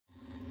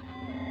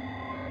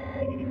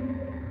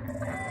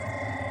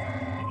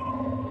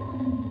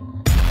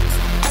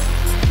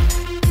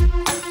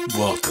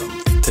Welcome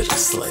to the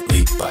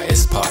Slightly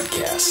Biased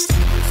Podcast.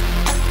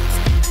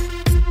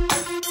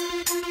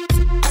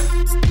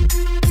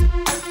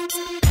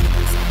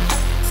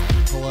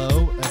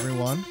 Hello,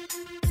 everyone.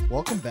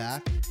 Welcome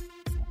back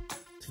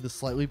to the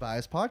Slightly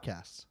Biased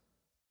Podcast.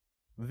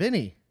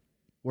 Vinny,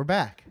 we're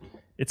back.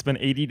 It's been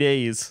 80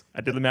 days.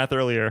 I did the math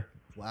earlier.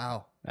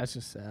 Wow. That's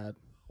just sad.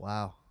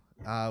 Wow.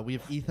 We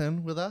have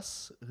Ethan with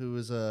us, who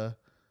is a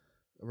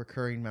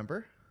recurring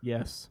member.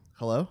 Yes.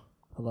 Hello.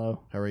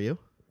 Hello. How are you?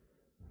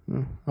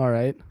 All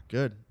right.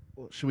 Good.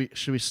 Well, should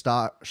we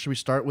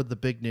start with the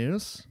big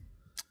news?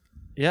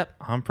 Yep,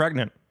 I'm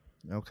pregnant.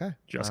 Okay.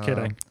 Just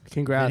kidding.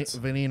 Congrats.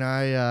 Vinny and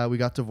I we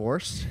got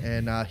divorced,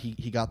 and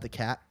he got the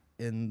cat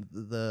in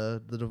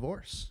the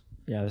divorce.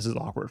 Yeah, this is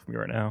awkward for me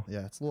right now.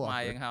 Yeah, it's a little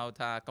awkward.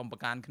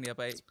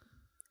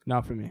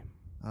 Not for me.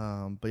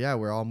 But yeah,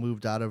 we're all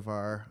moved out of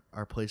our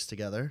place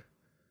together.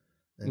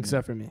 And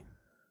Except for me.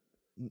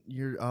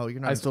 you're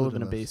not. I still live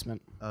in included a this.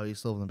 basement. Oh, you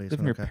still live in the Live in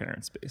basement. your Okay.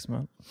 parents'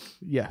 basement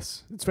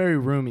Yes. It's very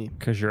roomy.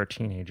 because you're a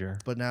teenager.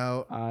 But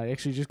now, I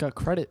actually just got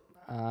credit.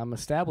 I'm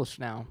established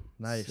now.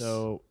 Nice.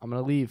 So I'm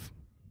going to leave.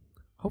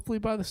 Hopefully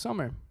by the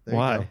summer. there you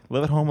Why? go.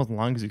 Live at home as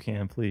long as you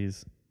can,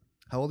 please.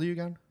 How old are you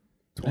again?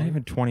 I'm not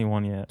even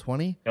 21 yet.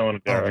 20. Milk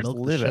live the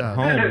at shit.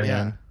 home, Yeah.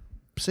 man.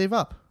 Save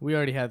up. We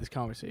already had this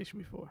conversation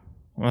before.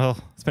 Well,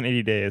 it's been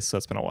 80 days, so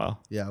it's been a while.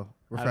 Yeah.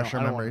 Refresh I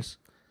our don't wanna- memories.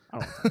 I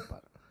don't want to talk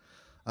about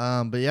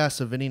it. But yeah,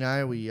 so Vinny and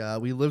I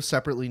we live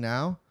separately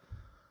now.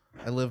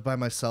 I live by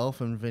myself,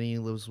 and Vinny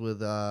lives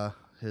with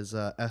his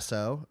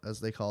SO,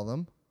 as they call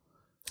them,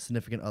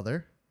 significant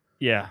other.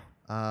 Yeah.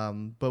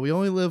 But we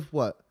only live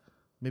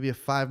maybe a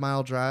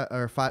 5-mile drive,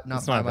 or five, not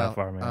It's not 5 that mile,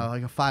 far, man.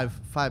 like a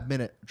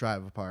 5-minute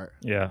drive apart.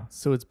 Yeah.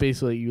 So it's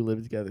basically you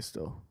live together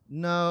still.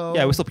 No.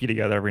 Yeah, we still pee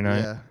together every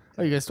night. Yeah.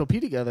 Oh, you guys still pee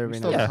together every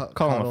Still night? Yeah,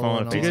 call on the cuddle phone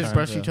and if Do you all guys that.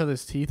 brush Yeah. each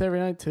other's teeth every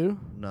night too?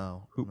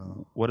 No.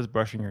 No. What is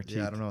brushing your teeth?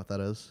 Yeah, I don't know what that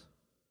is.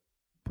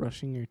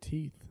 Brushing your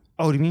teeth.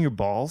 Oh, do you mean your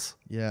balls?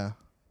 Yeah.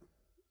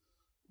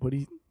 What do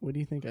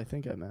you think I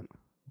meant?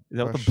 Is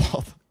that what the Brush.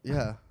 ball?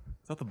 Yeah.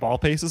 Is that the ball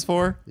paste is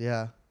for?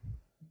 Yeah.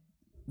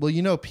 Well,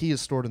 you know, pee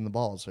is stored in the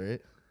balls, right?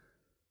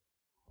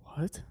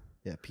 What?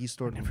 Yeah, pee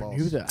stored in the Never balls.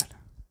 knew that.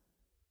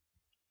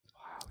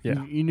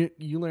 Yeah.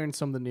 You learn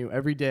something new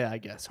every day, I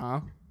guess,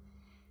 huh?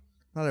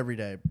 Not every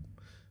day.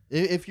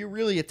 If you're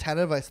really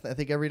attentive, I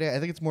think every day. I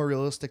think it's more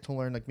realistic to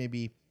learn like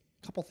maybe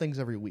a couple things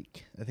every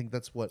week. I think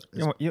that's what.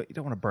 Is, You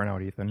don't want to burn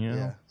out, Ethan. You know.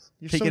 yeah.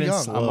 You're Take so it in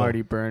young. slow. I'm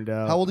already burned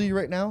out. How old are you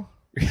right now?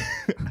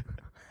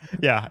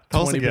 Yeah.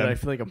 Tell us 20, but again. I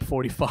feel like I'm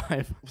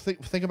 45.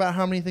 Think about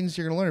how many things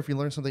you're gonna learn if you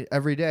learn something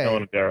every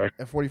day Derek.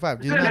 at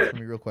 45. Do the math for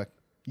me real quick.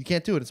 You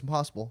can't do it. It's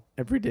impossible.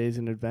 Every day is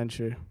an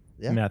adventure.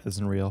 Yeah. Math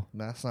isn't real.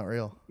 Math's not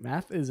real.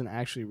 Math isn't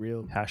actually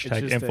real.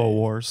 Hashtag It's just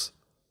Infowars.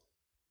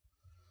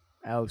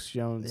 Alex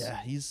Jones. Yeah,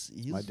 he's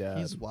My dad.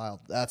 he's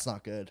wild. That's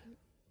not good.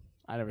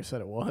 I never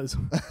said it was.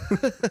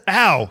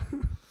 Ow!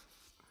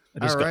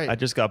 All right. I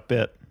just got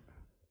bit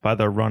by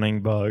the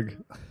running bug.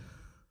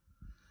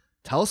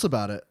 Tell us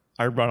about it.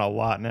 I run a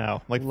lot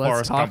now, like Let's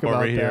Forrest talk Gump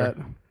over about here.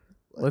 that.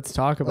 Let's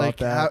talk about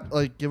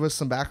that. Give us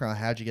some background.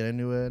 How'd you get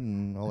into it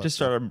and all I that just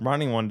stuff? started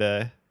running one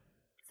day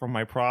from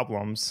my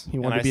problems. He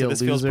and wanted I to be said, a this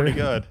feels loser." pretty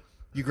good.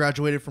 You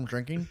graduated from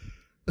drinking.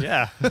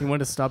 Yeah. You want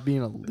to stop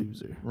being a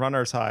loser.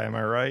 Runner's high, am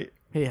I right?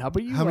 Hey, how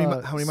about you How many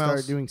start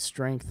miles? doing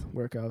strength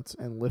workouts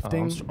and Oh,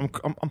 lifting?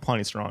 I'm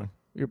plenty strong.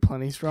 You're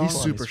plenty strong. He's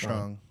super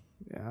strong.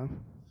 strong. Yeah.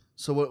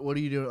 So what are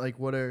you doing? Like,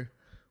 what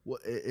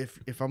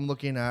if I'm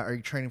looking at? Are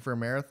you training for a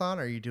marathon?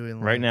 Or are you doing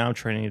like Right now, I'm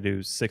training to do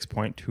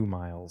 6.2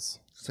 miles.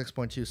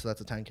 6.2? So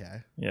that's a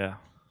 10K. Yeah.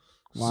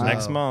 Wow.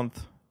 Next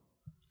month,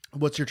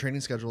 What's your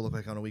training schedule look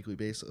like on a weekly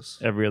basis?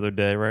 every other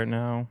day right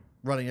now.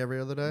 Running every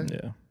other day.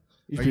 Yeah.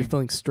 You Are should be you-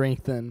 feeling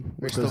strength then.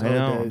 with still those I going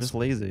other know, I'm days. just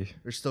lazy.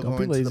 You're still Don't be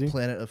going to the lazy.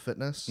 Planet of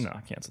Fitness. No, I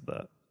canceled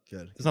that.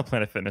 Good. There's no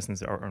Planet Fitness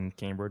in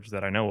Cambridge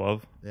that I know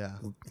of. Yeah.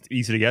 It's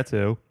easy to get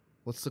to.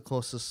 What's the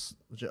closest?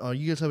 Oh,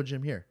 you guys have a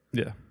gym here.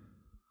 Yeah.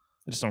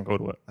 I just don't go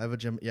to it. I have a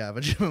gym. Yeah, I have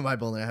a gym in my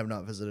building. I have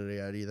not visited it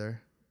yet either.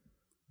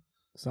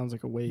 Sounds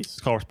like a It's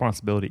waste. called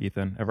responsibility,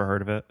 Ethan. Ever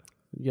heard of it?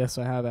 Yes,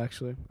 I have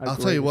actually. I have I'll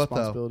tell great you what, though.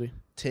 responsibility.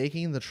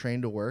 Taking the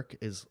train to work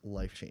is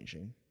life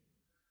changing.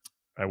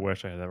 I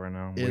wish I had that right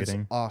now. I'm It's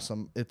waiting.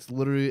 awesome. It's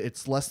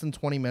less than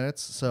 20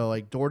 minutes. So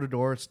like door to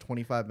door, it's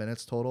 25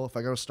 minutes total. If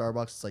I go to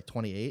Starbucks, it's like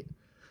 28.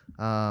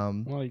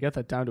 Well, you got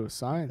that down to a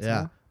science.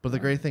 Yeah. Huh? But the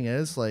great thing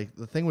is, like,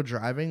 the thing with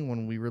driving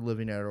when we were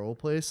living at our old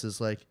place is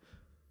like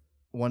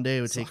one day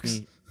it would take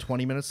me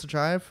 20 minutes to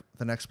drive.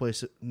 The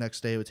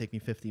next day it would take me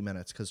 50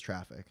 minutes because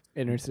traffic.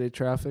 Interstate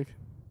traffic.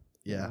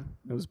 Yeah.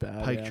 It was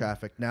bad. Pike yeah.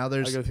 traffic. Now I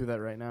there's go through that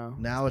right now.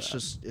 now it's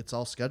just it's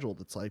all scheduled.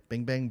 It's like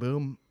bing bang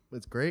boom.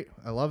 It's great.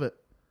 I love it.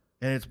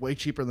 And it's way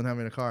cheaper than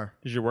having a car.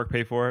 Does your work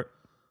pay for it?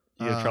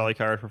 You get a trolley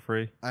card for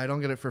free? I don't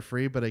get it for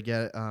free, but I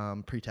get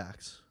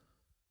pre-tax.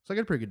 So I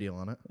get a pretty good deal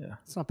on it. Yeah.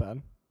 It's not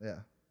bad. Yeah.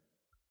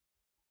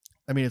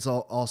 I mean, it's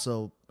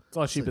also It's a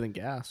lot cheaper than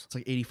gas. it's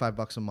like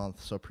 $85 a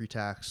month. So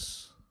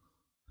pre-tax,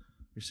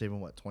 you're saving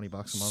what, $20 a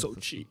month? So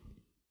cheap.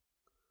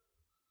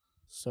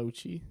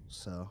 Sochi.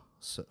 So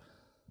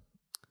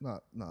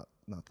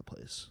not the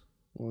place.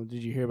 Well,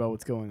 did you hear about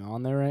what's going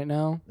on there right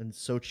now? In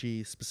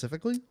Sochi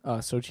specifically?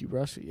 Sochi,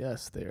 Russia.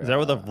 Yes, they're. Is that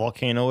where the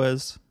volcano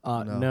is?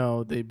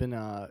 No, they've been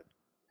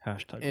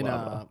Hashtag in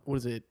lava. what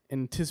is it?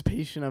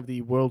 Anticipation of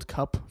the World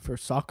Cup for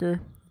soccer.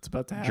 It's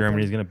about to happen.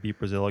 Germany's gonna beat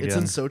Brazil again. It's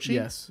in Sochi?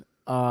 Yes.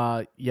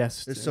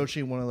 Yes. Is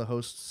Sochi one of the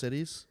host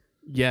cities?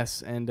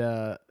 Yes, and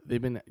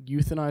they've been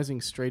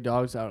euthanizing stray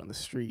dogs out on the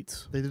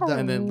streets They did that.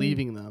 and then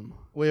leaving them.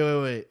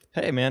 Wait.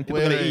 Hey man,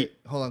 people Wait, gotta wait. eat.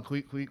 Hold on.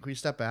 Can we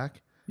step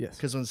back? Yes.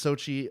 Because when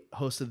Sochi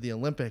hosted the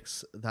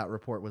Olympics, that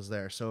report was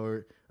there. So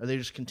are they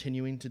just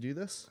continuing to do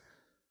this?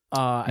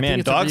 I Man, think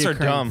it's dogs a are reoccurring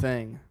dumb.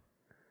 thing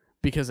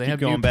because they Keep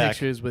have new going back.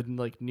 pictures with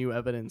like new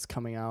evidence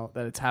coming out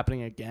that it's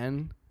happening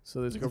again.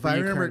 So there's like a If I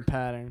remember- recurring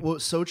pattern. Well,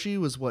 Sochi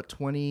was what,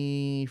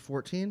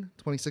 2014,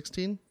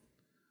 2016?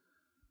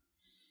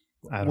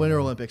 I don't Winter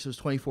know. Olympics. It was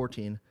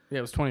 2014. Yeah,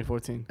 it was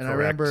 2014. And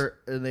Correct.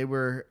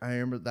 I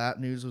remember that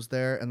news was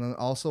there. And then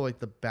also like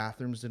the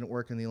bathrooms didn't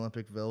work in the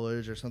Olympic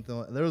Village or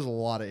something. There was a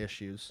lot of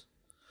issues.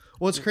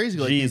 Well, it's crazy.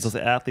 Like Jeez, these- those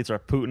athletes are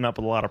putting up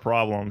with a lot of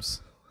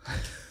problems.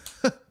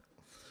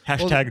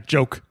 Hashtag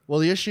joke. well,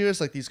 the issue is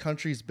like these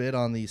countries bid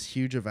on these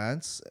huge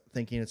events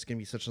thinking it's going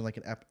to be such like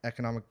an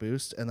economic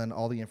boost. And then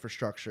all the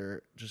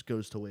infrastructure just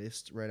goes to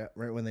waste right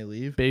when they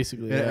leave.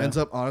 Basically, And yeah. it ends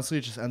up, honestly,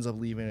 it just ends up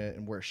leaving it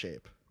in worse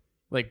shape.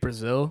 Like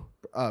Brazil.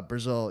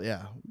 Brazil,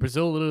 yeah.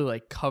 Brazil literally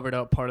like covered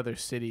up part of their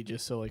city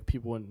just so like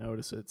people wouldn't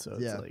notice it. So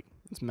it's Yeah. like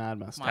it's mad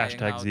messed up.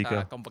 Hashtag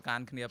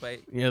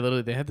Zika. Yeah,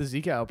 literally they had the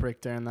Zika outbreak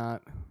during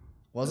that.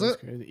 Was That it?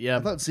 crazy. Yeah, I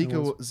thought it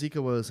was.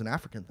 Zika was an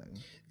African thing.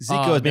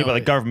 Zika was made no, by the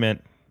it-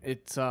 government.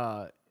 It's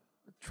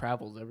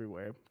travels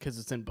everywhere because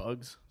it's in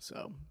bugs,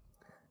 so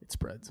it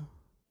spreads.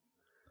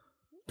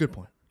 Good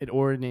point. Its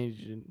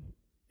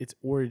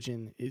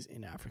origin is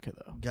in Africa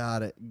though.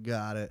 Got it.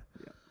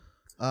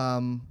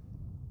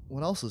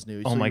 What else is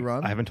new? Oh So my! you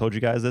run? I haven't told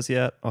you guys this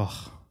yet.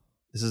 Oh,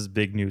 this is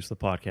big news for the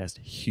podcast.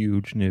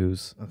 Huge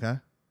news. Okay.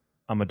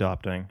 I'm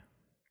adopting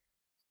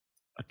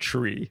a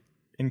tree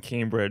in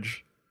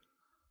Cambridge.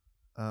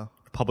 Oh.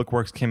 Public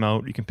Works came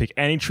out. You can pick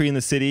any tree in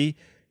the city.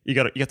 You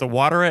have to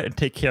water it and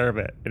take care of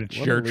it, and it's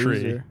What your a tree.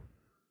 loser.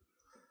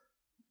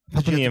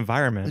 Helping the Did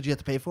environment. you have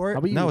to pay for How it?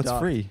 about you No, it's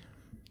adopt free.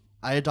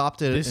 I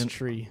adopted this an,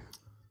 tree?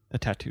 The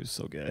tattoo's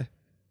so gay.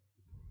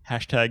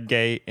 Hashtag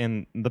gay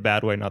in the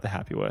bad way, not the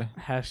happy way.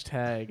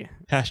 Hashtag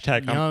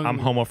Hashtag I'm Young-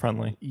 homo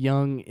friendly.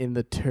 young in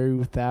the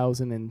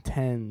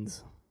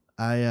 2010s.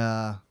 I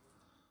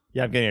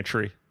Yeah, I'm getting a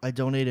tree.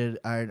 donated.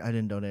 I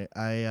didn't donate.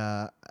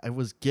 I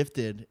was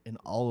gifted an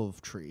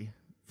olive tree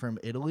from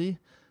Italy,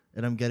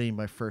 and I'm getting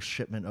my first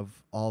shipment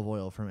of olive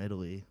oil from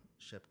Italy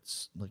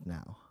shipped like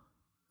now.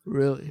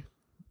 Really?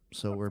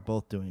 So we're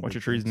both doing. What's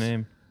good your tree's things.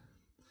 name?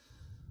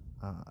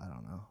 I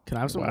don't know. Can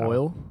I have some Wow.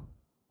 oil?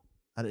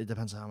 It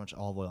depends on how much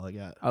olive oil I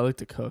get. I like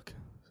to cook.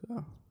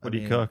 So What do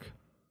you mean, cook?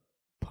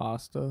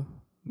 pasta,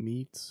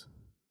 meats.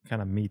 What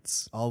kind of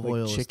meats? Olive like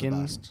oil chicken?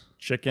 is the best.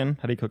 Chicken?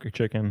 How do you cook your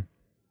chicken?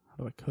 How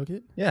do I cook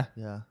it? Yeah.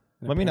 Yeah.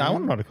 In a Let me know. I pan?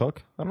 want to know how to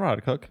cook. I don't know how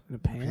to cook. In a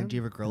pan? And do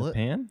you ever grill it?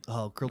 Pan?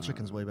 Oh, grilled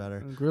chicken's way better.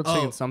 Grilled Oh,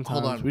 chicken hold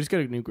sometimes. on. We just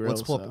got a new grill.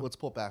 Let's pull so.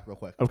 it back real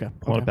quick. Okay.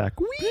 Pull it okay. back.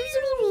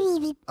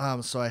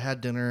 So I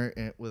had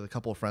dinner with a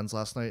couple of friends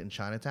last night in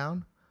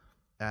Chinatown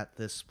at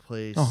this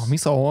place. Oh, me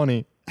so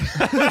horny.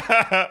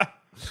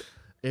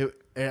 It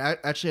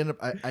actually ended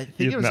up. I think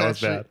You- it was that was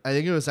actually. bad. I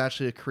think it was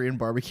actually a Korean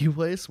barbecue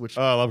place, which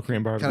Oh, I love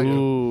Korean barbecue. Kinda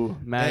Ooh,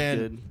 mad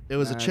and good. it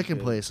was a Mad chicken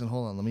good. place. And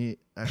hold on, let me.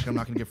 Actually, I'm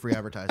not going to give free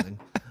advertising.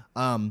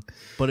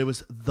 But it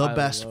was the I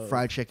best love-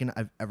 fried chicken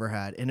I've ever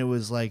had, and it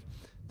was like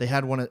they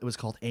had one. It was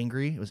called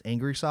Angry. It was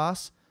Angry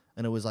sauce,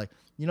 and it was like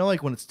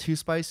like when it's too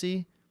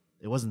spicy.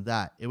 It wasn't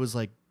that. It was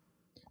like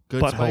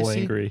good Butthole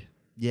spicy. angry.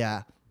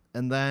 Yeah,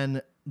 and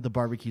then the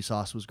barbecue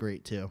sauce was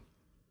great too.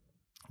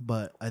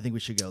 But I think we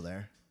should go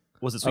there,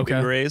 Was it Sweet Okay.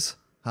 Baby Ray's?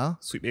 huh?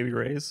 Sweet Baby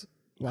Ray's?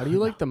 Why do you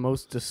like the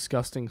most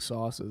disgusting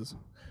sauces?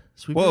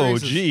 Sweet Whoa, Baby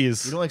Ray's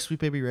jeez. You don't like Sweet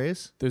Baby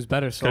Ray's? There's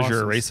better Because sauces.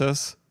 you're a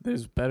racist?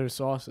 There's better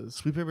sauces.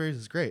 Sweet Baby Ray's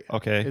is great.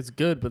 Okay. It's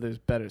good, but there's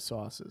better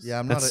sauces. Yeah,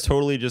 I'm not. That's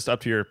totally just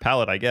up to your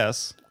palate, I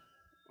guess.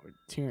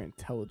 To your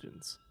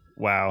intelligence.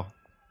 Wow.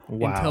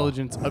 Wow.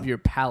 Intelligence of your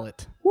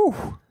palate.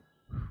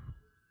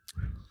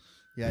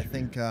 Yeah, I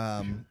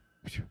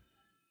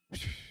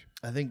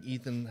think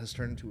Ethan has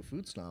turned into a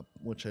food snob,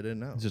 which I didn't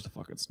know. He's just a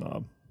fucking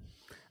snob.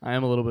 I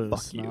am a little bit of a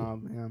Fuck you.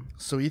 snob. Yeah.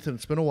 So Ethan,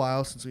 it's been a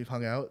while since we've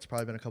hung out. It's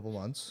probably been a couple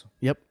months.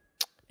 Yep.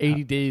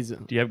 80 days.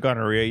 Do you have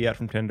gonorrhea yet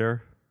from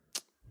Tinder?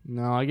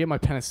 No, I get my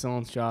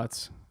penicillin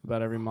shots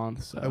about every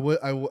month. So.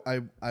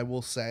 I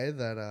will say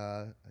that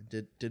I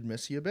did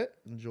miss you a bit.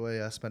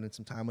 Enjoy spending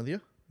some time with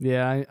you.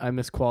 Yeah, I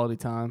miss quality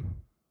time.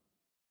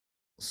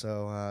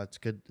 So it's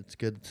good. It's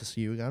good to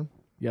see you again.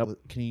 Yep.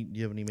 Do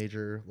you have any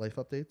major life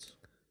updates?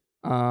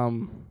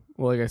 Well,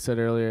 like I said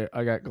earlier,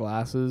 I got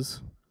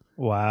glasses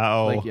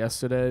Wow. like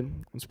yesterday.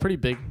 It's pretty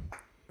big.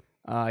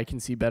 I can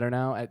see better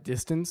now at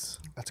distance.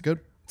 That's good.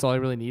 That's all I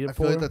really need it I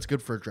for. feel like that's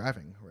good for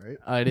driving, right?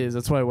 It is.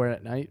 That's what I wear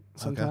at night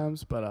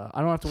sometimes, but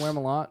I don't have to wear them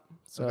a lot,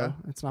 so Okay.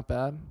 it's not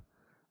bad.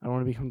 I don't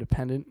want to become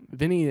dependent.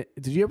 Vinny,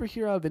 did you ever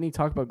hear Vinny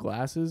talk about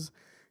glasses?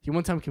 He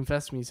one time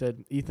confessed to me. He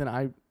said, "Ethan,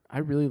 I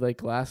really like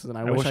glasses, and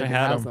I wish I I could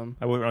had have them.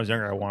 them." When I was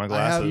younger, I wanted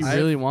I have- glasses. He I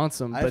really wants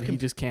them, I have but he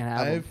just can't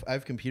have them. I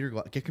have computer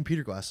get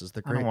computer glasses.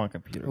 They're I great. don't want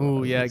computer.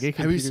 Oh yeah, glasses. get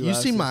Have you, computer you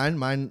glasses. seen mine?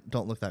 Mine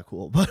don't look that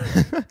cool, but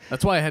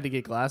That's why I had to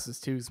get glasses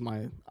too, because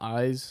my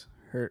eyes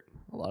hurt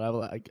a lot. I have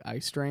like eye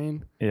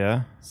strain,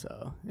 Yeah.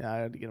 so yeah, I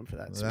had to get them for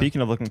that. Yeah.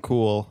 Speaking of looking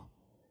cool,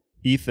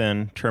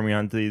 Ethan turned me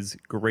on to these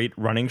great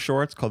running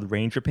shorts called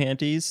Ranger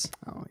panties,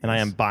 Oh, and I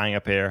yes. am buying a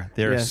pair.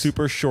 They're Yes.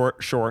 super short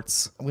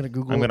shorts. I'm gonna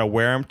Google. I'm gonna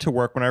wear them to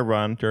work when I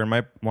run during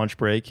my lunch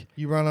break.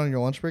 You run on your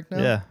lunch break now?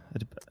 Yeah,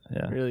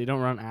 yeah. Really, you don't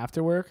run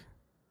after work?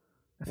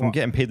 If I'm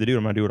getting paid to do it,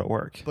 I'm gonna do it at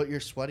work. But you're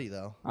sweaty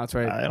though. That's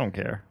right. I don't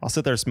care. I'll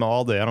sit there and smell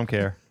all day. I don't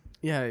care.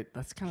 Yeah,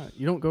 that's kind of.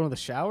 You don't go to the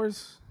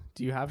showers?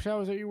 Do you have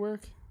showers at your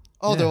work?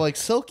 Oh, Yeah. they're like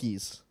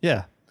silkies.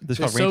 Yeah, they're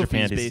They're called Ranger Sophie's,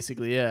 panties.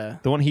 basically. Yeah.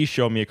 The one he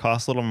showed me, it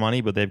costs a little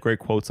money, but they have great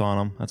quotes on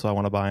them. That's why I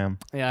want to buy them.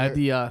 Yeah, I have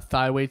the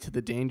Thigh to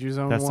the Danger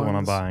Zone. That's the one I'm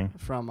ones buying.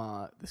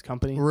 from this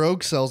company.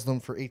 Rogue sells them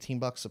for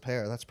 $18 a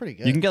pair. That's pretty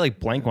good. You can get like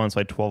blank ones for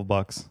like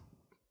 $12.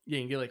 Yeah,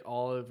 you can get like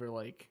olive or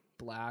like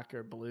black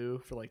or blue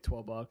for like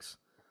 $12.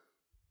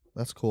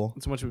 That's cool.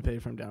 That's how much we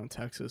paid for them down in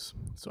Texas.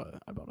 So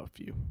I bought a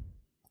few.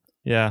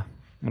 Yeah,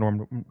 people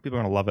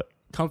are gonna love it.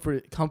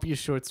 Comfiest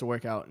shorts to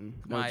work out in.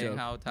 No My joke.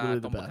 how Literally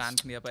the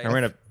best.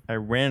 I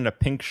ran in a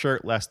pink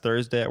shirt last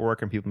Thursday at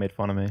work, and people made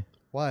fun of me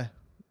Why?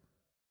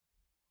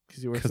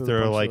 because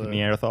they're like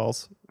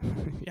Neanderthals.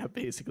 Yeah,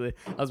 basically.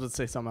 I was about to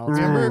say something else.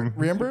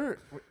 Remember?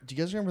 Do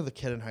you guys remember the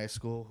kid in high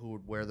school who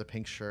would wear the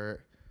pink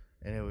shirt,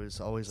 and it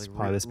was always like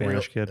probably the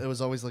Spanish kid. It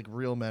was always like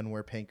real men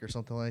wear pink or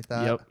something like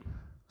that. Yep.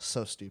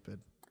 So stupid.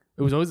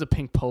 It was always the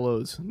pink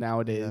polos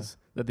nowadays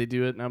that they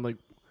do it, and I'm like,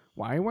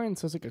 why are you wearing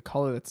such like a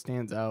color that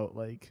stands out?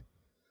 Like,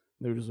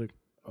 they're just like,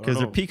 Because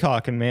they're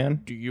peacocking,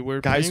 man. Do you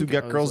wear Guys pink? who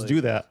get I was girls like,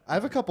 do that. I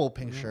have a couple of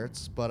pink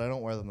shirts, but I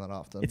don't wear them that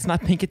often. It's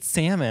not pink, it's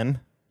salmon.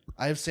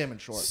 I have salmon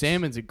shorts.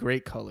 Salmon's a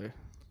great color.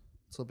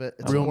 It's a bit.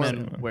 It's Real more-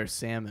 men wear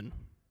salmon.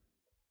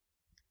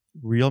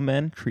 Real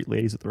men treat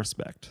ladies with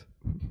respect.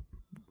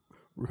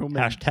 Real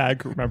men.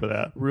 Hashtag remember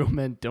that. Real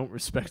men don't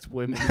respect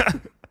women.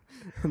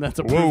 And that's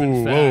a Whoa,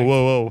 proven fact.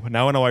 whoa.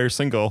 Now I know why you're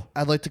single.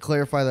 I'd like to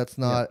clarify that's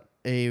not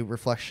a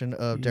reflection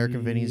of Derek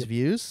and Vinny's Yep.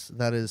 views.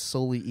 That is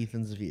solely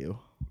Ethan's view.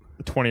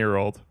 A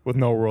 20-year-old with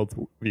no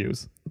world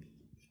views.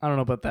 I don't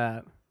know about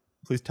that.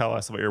 Please tell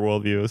us about your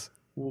world views.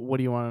 What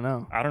do you want to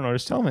know? I don't know.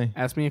 Just tell me.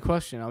 Ask me a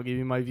question. I'll give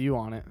you my view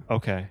on it.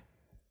 Okay.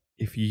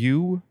 If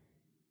you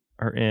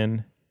are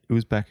in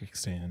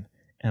Uzbekistan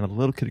and a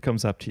little kid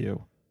comes up to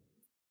you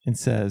and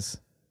says,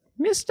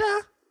 "Mister,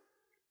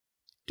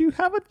 do you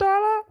have a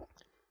dollar?"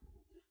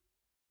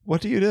 What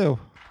do you do?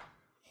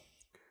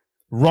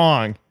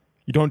 Wrong.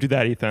 You don't do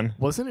that, Ethan.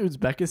 Wasn't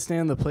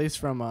Uzbekistan the place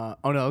from? Oh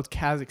no, it's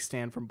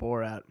Kazakhstan from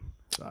Borat.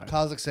 Sorry.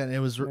 Kazakhstan. It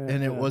was, and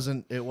it Yeah.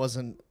 wasn't. It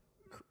wasn't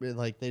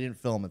like they didn't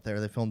film it there.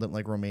 They filmed it in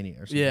like Romania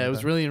or something. Yeah, like it was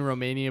that. really in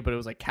Romania, but it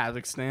was like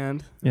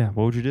Kazakhstan. Yeah.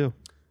 What would you do?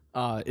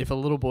 If a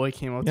little boy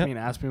came up to Yep. me and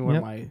asked me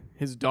where Yep.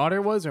 his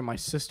daughter was or my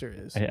sister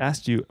is. I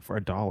asked you for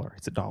 $1.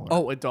 It's $1.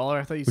 Oh, $1?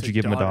 I thought you would said you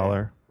give him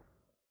daughter.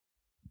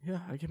 $1? Yeah,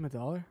 I'd give him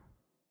 $1.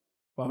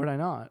 Why would I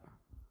not?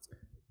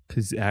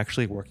 Because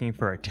actually working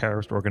for a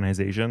terrorist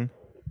organization.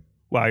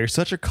 Wow, you're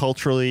such a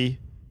culturally.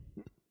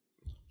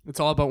 It's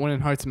all about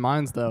winning hearts and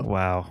minds, though.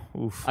 Wow.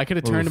 Oof. I could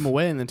have turned him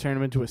away and then turned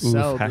him into a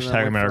cell. Oof. but then I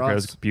Hashtag went for America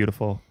us. is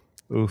beautiful.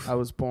 Oof. I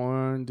was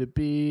born to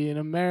be an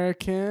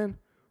American,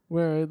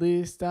 where at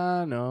least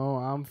I know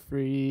I'm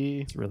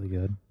free. It's really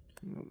good.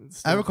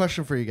 I have a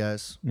question for you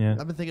guys. Yeah.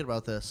 I've been thinking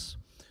about this.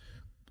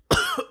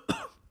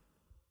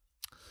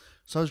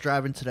 So I was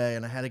driving today,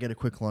 and I had to get a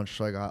quick lunch,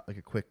 so I got like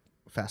a quick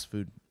fast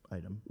food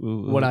item,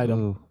 What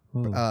item?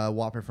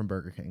 Whopper from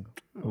Burger King.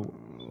 What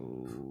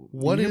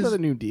What is is- about the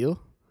new deal?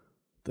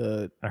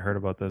 The I heard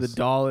about this.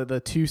 $1, the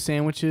 2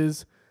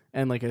 sandwiches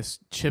and like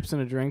chips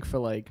and a drink for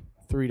like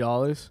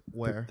 $3.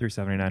 Where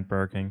 $3.79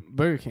 Burger King.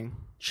 Burger King.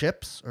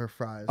 chips or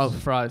fries? Oh,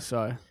 fries.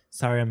 Sorry.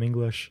 Sorry, I'm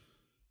English.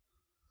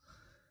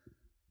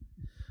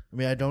 I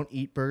mean, I don't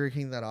eat Burger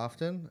King that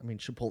often. I mean,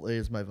 Chipotle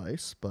is my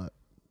vice, but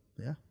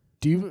yeah,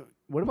 Do you?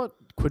 What about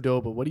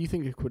Qdoba? What do you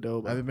think of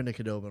Qdoba? I haven't been to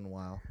Qdoba in a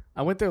while.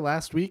 I went there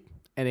last week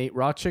and ate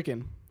raw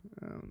chicken.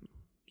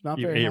 Not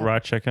You very ate happy. raw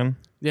chicken?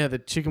 Yeah, the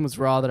chicken was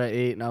raw that I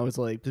ate, and I was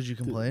like, Did you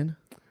complain?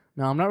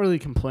 "No, I'm not really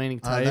complaining."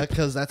 Type.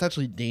 Because that's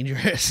actually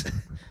dangerous.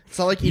 It's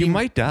not like You eating.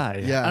 might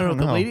die. Yeah. I don't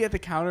know. The lady at the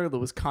counter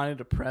was kind of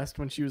depressed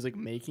when she was like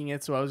making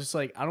it, so I was just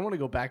like, I don't want to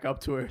go back up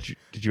to her.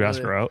 Did you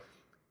ask her out?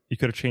 You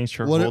could have changed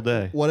her What whole if,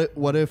 day.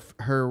 What if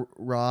her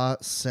raw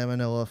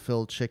salmonella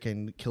filled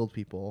chicken killed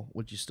people?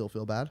 Would you still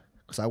feel bad?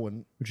 Because I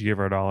wouldn't. Would you give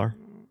her $1?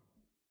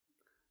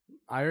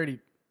 I already.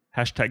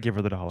 Hashtag give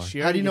her the $1. She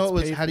How do you already know it gets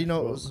was? paid How do you for know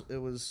it food. was? It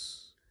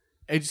was.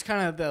 It just kind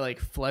of had that like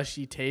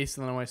fleshy taste,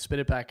 and then when I spit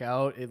it back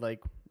out, it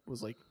like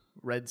was like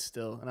red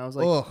still, and I was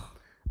like, Ugh.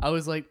 I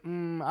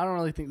don't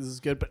really think this is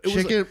good. But it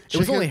Chicken- it was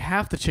chicken- only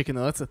half the chicken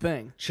though. That's the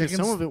thing. 'Cause Chicken's-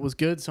 some of it was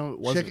good, some of it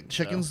wasn't.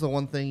 Chicken's the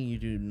one thing you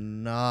do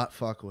not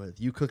fuck with.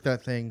 You cook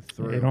that thing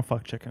through. Yeah, don't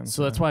fuck chicken.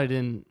 So that's why I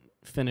didn't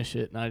finish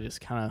it, and I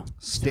just kind of threw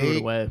it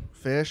Steak, away.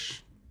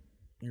 fish,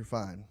 you're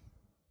fine.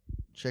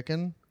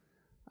 chicken.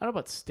 I don't know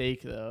about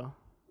steak though.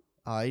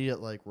 I eat it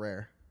like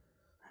rare.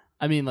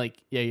 I mean,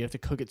 like, yeah, you have to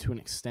cook it to an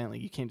extent.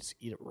 Like, you can't just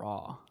eat it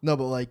raw. No,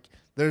 but like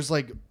there's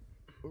like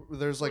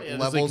Yeah,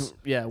 levels.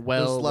 well,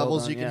 There's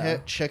levels done, you can yeah.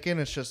 hit. Chicken,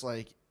 it's just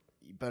like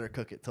you better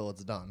cook it till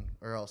it's done,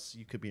 or else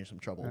you could be in some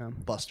trouble. Yeah,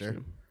 Buster.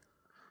 true.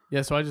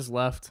 Yeah, so I just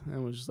left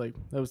and was just like,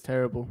 that was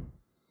terrible,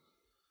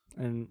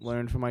 and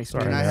learned from my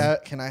Sorry, experience. man.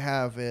 Can I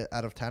have it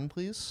out of 10,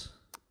 please?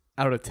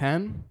 Out of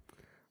 10,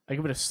 I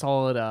give it a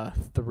solid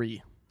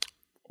 3.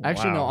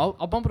 Actually, no, Wow.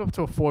 I'll bump it up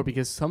to a 4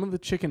 because some of the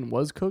chicken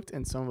was cooked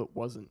and some of it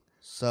wasn't.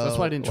 So That's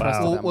why I didn't trust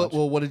Wow. it that much.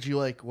 Well, what did you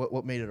like?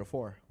 What made it a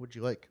 4? What'd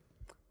you like?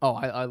 Oh,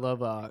 I love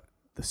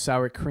the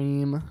sour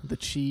cream, the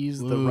cheese,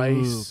 the Ooh,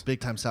 rice, big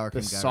time sour the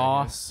cream guy. right here.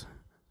 sauce,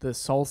 the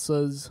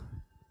salsas,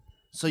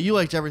 So you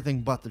liked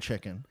everything but the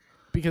chicken.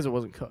 because it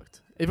wasn't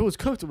cooked. If it was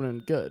cooked, it would have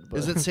been good. But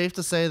Is it safe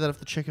to say that if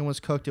the chicken was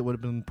cooked, it would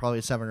have been probably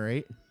a 7 or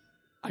 8?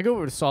 I go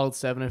over to solid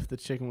 7 if the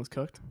chicken was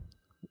cooked.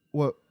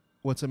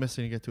 What's it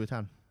missing to get to a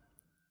 10?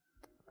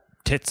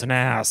 Tits and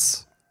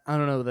ass. I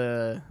don't know,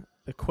 the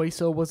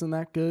queso wasn't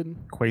that good.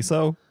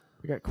 Queso?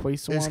 We got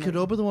queso Is on it.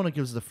 Qdoba the one that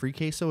gives the free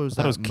queso? Or is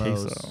That was that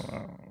queso.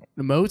 Moe's?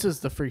 The Moe's is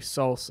the free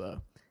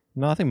salsa.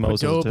 No, I think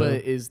Moses Qdoba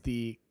too. is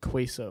the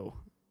queso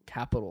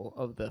capital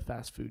of the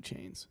fast food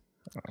chains.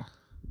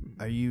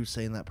 Are you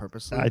saying that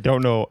purposely? I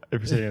don't know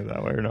if you're saying it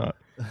that way or not.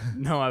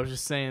 No, I was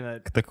just saying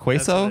that. The That's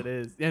queso? what it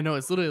is. Yeah, no,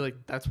 it's literally like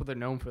that's what they're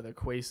known for. Their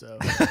queso.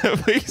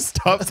 Please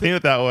stop saying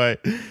it that way.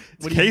 It's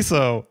What do you-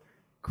 queso.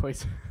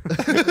 Queso.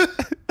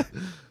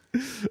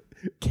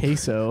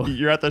 Queso.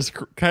 You're at the.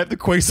 Can I have the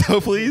queso,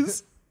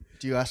 please?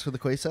 Do you ask for the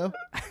queso?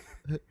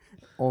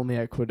 Only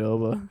at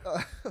Qdoba.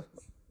 They're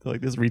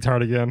like this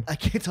retard again. I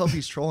can't tell if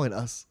he's trolling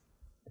us.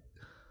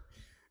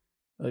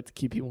 I like to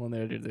keep people on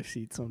their edge of their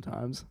seat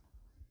sometimes.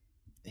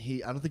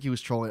 I don't think he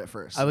was trolling at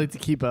first. I like to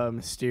keep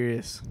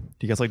mysterious. Do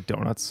you guys like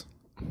donuts?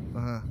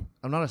 I'm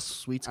not a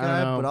sweets I don't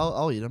guy, know. but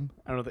I'll eat them.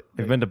 I don't know.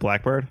 Have you been to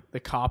Blackbird? The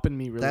cop in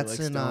me really That's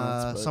likes in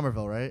donuts. but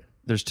Somerville, right?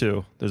 There's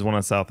 2. There's one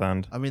on South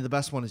End. I mean, the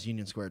best one is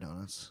Union Square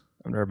Donuts.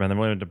 I've never been there.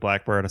 I went to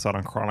Blackbird. I saw it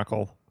on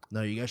Chronicle.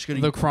 No, you guys should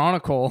go The to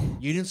Chronicle.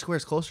 Union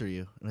Square's closer to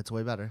you, and it's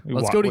way better. We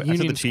Let's go to I said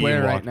Union the T Square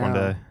and right walked one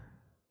now. day.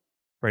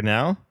 Right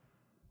now?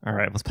 All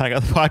right, let's pack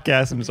out the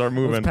podcast and start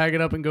moving. Let's pack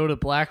it up and go to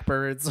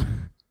Blackbird's. Is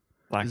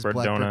Blackbird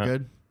Blackbird donut.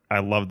 good? I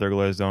love their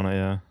glazed donut.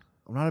 Yeah.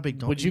 I'm not a big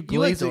donut. Would you like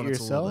glaze it donuts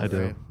a little yourself? bit, I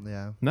do. right?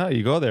 Yeah. No,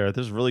 you go there.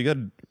 There's really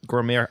good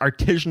gourmet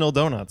artisanal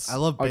donuts. I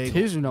love bagels.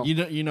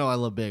 Artisanal. You know I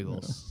love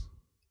bagels.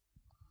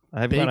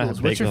 I haven't had a Bagels.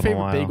 What's bagel your in a favorite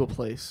while. bagel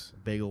place?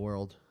 Bagel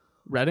World.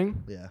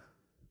 Reading? Yeah.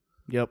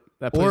 Yep.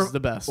 That place is the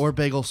best. Or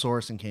Bagel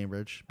Source in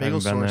Cambridge. I Bagel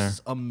haven't been Source there.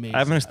 is amazing. I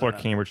haven't explored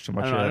Cambridge too I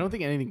much don't know. yet. I don't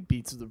think anything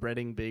beats the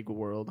Reading Bagel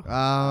World.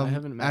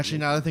 haven't met Actually, you.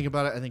 now that I think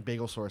about it, I think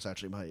Bagel Source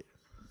actually might.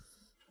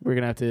 We're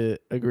going to have to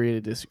agree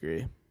to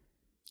disagree.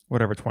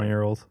 Whatever,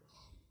 20-year-old.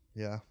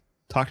 Yeah.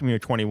 Talk to me. You're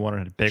 21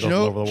 and had bagels Do you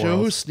know, all over the do you know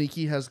world. who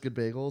Sneaky has good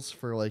bagels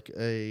for like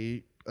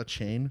a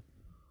chain?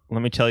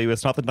 Let me tell you,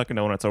 it's not the Dunkin'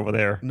 Donuts over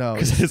there. No,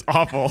 because it's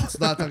awful. It's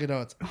not Dunkin'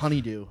 Donuts.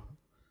 Honeydew.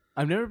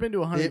 I've never been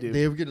to a Honeydew.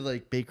 They have good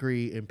like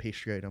bakery and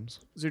pastry items.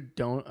 Is there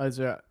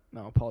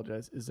no,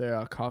 apologize. Is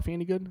there coffee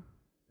any good?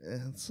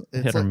 It's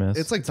Hit like, or miss.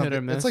 It's like It's hit or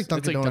Dunkin', miss. it's like It's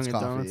Dunkin' like Donuts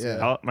Dunkin' coffee. Donuts,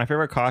 yeah. yeah. My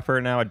favorite coffee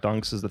right now at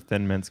Dunks is the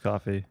Thin Mints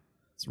coffee.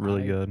 It's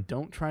really I good.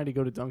 Don't try to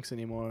go to Dunks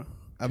anymore.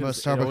 I'm a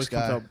 'cause it always Starbucks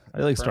comes guy. out I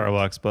like burnt.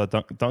 Starbucks, but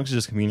Dunks is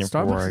just convenient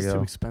for where Starbucks I is too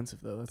go. expensive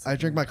though. That's I the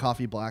drink thing. my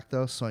coffee black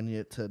though, so I need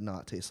it to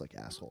not taste like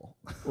asshole.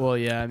 Well,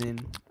 yeah. I mean,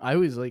 I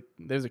always like.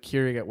 There's a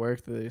Keurig at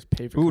work that they just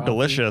pay for. Ooh, coffee.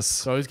 delicious.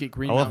 So I always get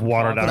green. I love Mountain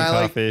watered coffee. down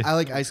But coffee. I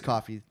like iced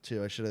coffee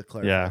too. I should have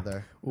clarified Yeah.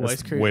 there. Ooh, That's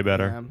ice cream. way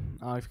better.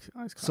 Yeah,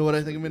 ice So what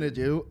I think I'm gonna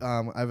do,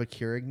 I have a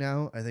Keurig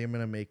now. I think I'm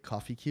gonna make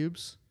coffee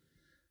cubes,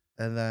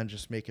 and then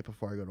just make it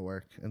before I go to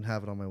work and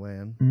have it on my way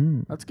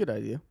in. That's a good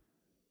idea.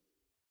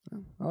 Yeah,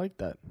 I like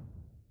that.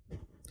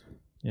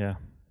 Yeah,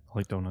 I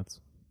like donuts.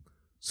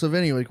 So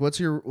Vinny, like, how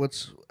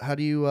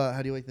do you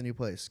like the new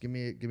place? Give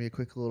me a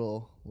quick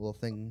little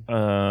thing.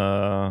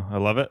 I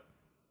love it.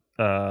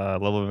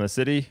 Love living in the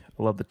city.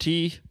 I love the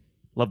tea.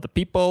 Love the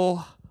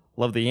people.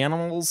 Love the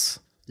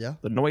animals. Yeah,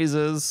 The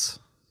noises.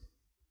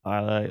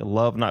 I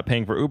love not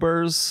paying for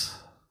Ubers.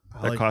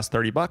 I That like- costs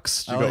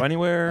 $30 to I go like-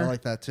 anywhere. I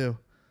like that too.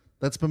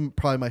 That's been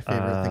probably my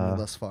favorite thing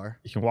thus far.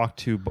 You can walk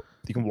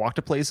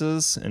to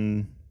places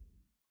and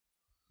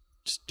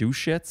just do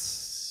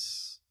shits.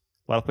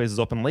 A lot of places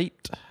open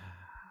late.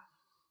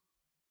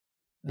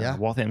 Yeah.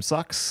 Waltham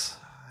sucks.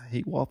 I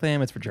hate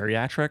Waltham. It's for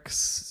geriatrics,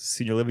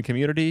 senior living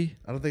community.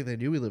 I don't think they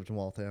knew we lived in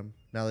Waltham.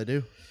 Now they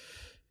do.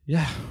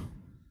 Yeah.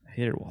 I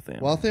hated Waltham.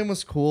 Waltham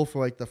was cool for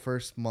like the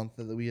first month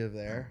that we were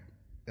there,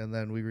 and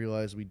then we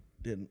realized we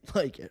didn't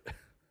like it.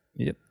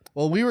 Yep.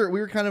 Well, we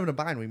were kind of in a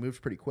bind. We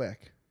moved pretty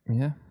quick.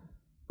 Yeah.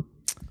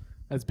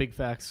 That's big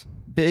facts.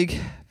 Big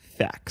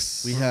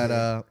facts. We had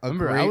a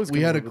Remember, I was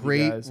we had a gonna live with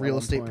you great guys at real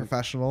one estate point.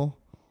 professional.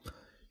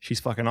 She's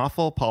fucking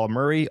awful. Paula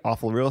Murray,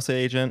 awful real estate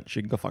agent.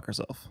 She can go fuck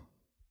herself.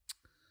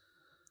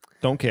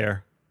 Don't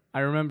care.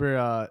 I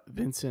remember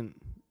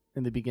Vincent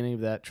in the beginning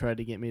of that tried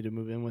to get me to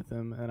move in with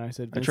him, and I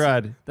said, I Vincent,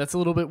 tried. That's a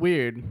little bit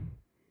weird.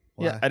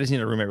 Yeah, I just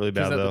need a roommate really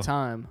bad Because at though. the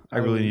time, I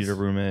really was- need a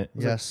roommate.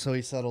 Yes, so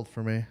he settled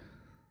for me.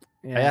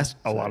 Yeah, I asked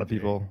a sorry, lot of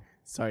Derek. people.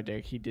 Sorry,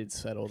 Derek. He did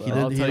settle. Though. He did-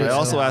 I'll he tell did you I settle.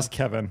 also now. asked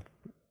Kevin.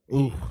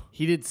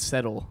 He did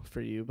settle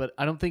for you, but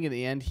I don't think in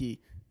the end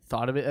he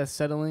thought of it as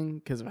settling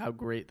because of how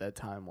great that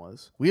time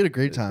was. We had a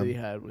great That he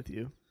time. had with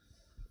you.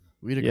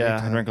 We had a great Yeah, I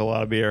time. drank a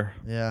lot of beer.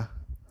 Yeah.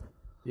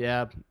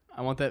 Yeah,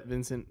 I want that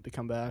Vincent to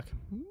come back.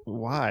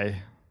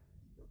 Why?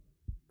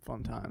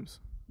 Fun times.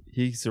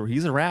 He's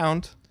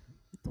around.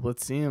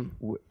 Let's see him.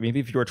 Maybe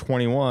if you were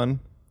 21.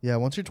 Yeah,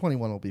 once you're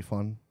 21, it'll be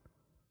fun.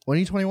 When are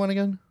you 21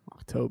 again?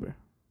 October.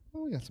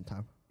 Oh, we got some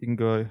time. You can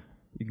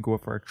go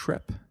for a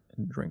trip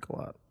and drink a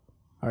lot.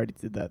 I already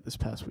did that this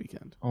past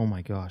weekend. Oh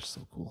my gosh,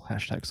 so cool.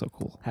 Hashtag so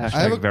cool. Hashtag-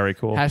 I have a- very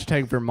cool.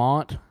 Hashtag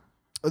Vermont.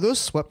 Are those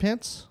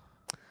sweatpants?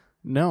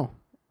 No,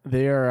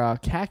 they are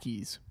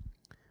khakis,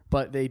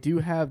 but they do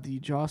have the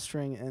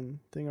drawstring and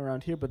thing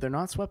around here, but they're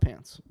not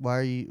sweatpants. Why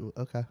are you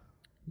okay?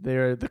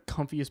 They're the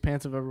comfiest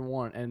pants I've ever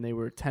worn, and they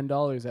were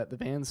 $10 at the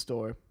Vans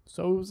store,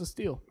 so it was a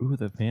steal. Ooh,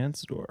 the Vans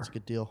store. That's a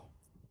good deal.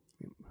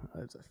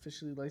 It's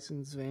officially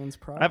licensed Vans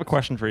product. I have a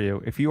question for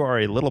you. If you are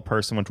a little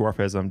person with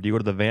dwarfism, do you go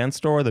to the van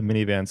store or the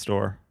minivan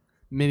store?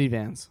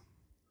 Minivans.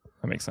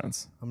 That makes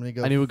sense. I'm gonna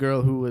go. I knew a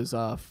girl who was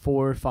 4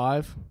 or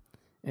 5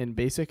 in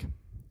basic.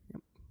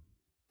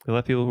 They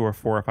let people who are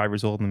 4 or 5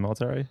 years old in the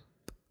military?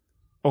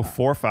 Oh,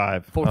 4 or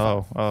 5. 4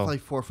 or 5. Oh.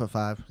 like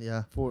 4'5".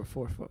 Yeah. 4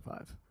 foot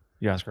 5.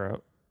 You asked her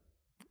out.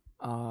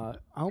 I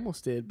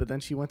almost did, but then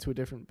she went to a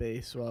different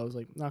base, so I was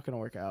like, not gonna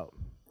work out.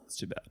 It's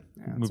too bad.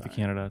 Yeah, it's Moved to alright.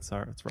 Canada.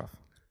 It's rough.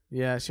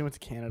 Yeah, she went to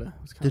Canada.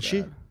 It was kinda Did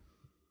she? bad.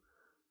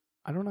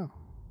 I don't know.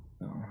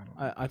 No, I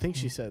don't. I think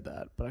she said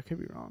that, but I could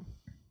be wrong.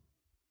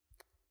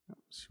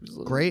 She was a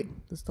little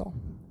Great. this tall.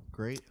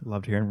 Great.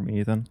 Loved hearing from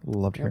you, Ethan.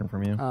 Loved Yep. hearing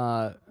from you.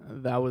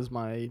 That was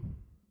my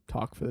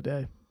talk for the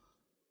day.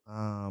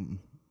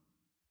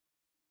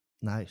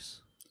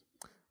 Nice.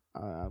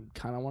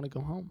 Kind of want to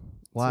go home.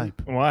 Why?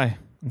 Sleep. Why?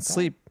 And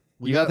sleep.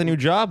 We You got got- the new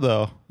job,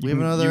 though. we You have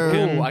can- another- You,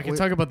 can- Oh, I can wait.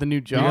 talk about the new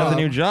you job. got the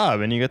new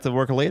job, and you get to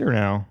work later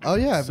now. Oh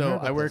yeah. I've So heard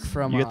about I work this.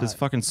 from. You get this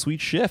fucking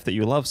sweet shift that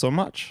you love so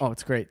much. Oh,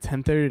 it's great.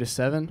 10:30 to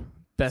 7.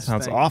 Best.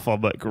 Sounds thing. awful,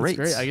 but It's great.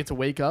 great. I get to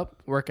wake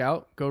up, work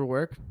out, go to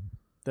work.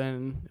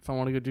 Then if I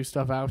want to go do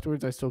stuff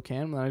afterwards, I still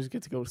can. Then I just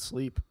get to go to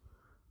sleep.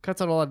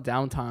 Cuts out a lot of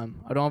downtime.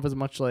 I don't have as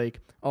much like,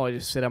 oh, I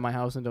just sit at my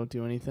house and don't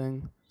do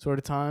anything sort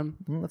of time.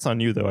 That's on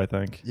you, though, I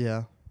think.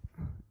 Yeah.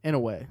 In a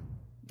way.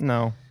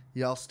 No.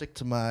 Yeah. I'll stick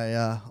to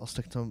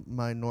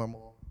my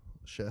normal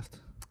shift.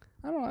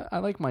 I don't know. I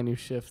like my new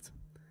shift.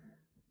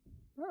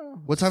 I don't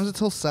know. What time's it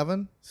till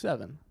 7?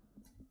 7.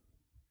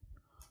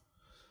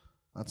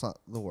 That's not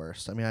the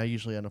worst. I mean, I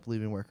usually end up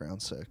leaving work around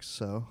 6.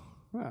 So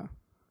Yeah.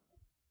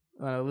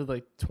 I live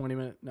like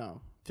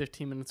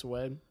 15 minutes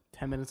away.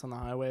 10 minutes on the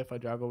highway if I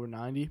drive over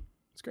 90.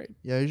 It's great.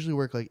 yeah, I usually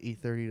work like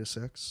 8:30 to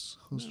 6.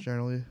 Who's Yeah.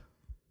 generally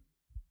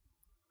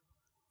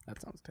That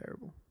sounds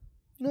terrible.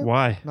 No.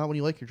 Why? not when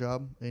you like your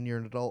job and you're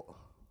an adult.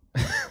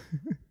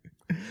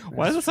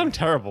 Why does it sound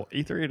terrible?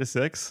 8:30 to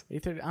 6?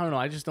 8:30. I don't know.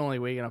 I just don't like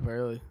waking up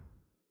early.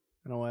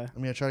 In a way. I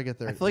mean, I try to get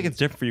there. I at feel like 8. it's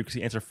different for you because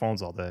you answer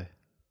phones all day.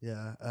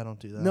 Yeah, I don't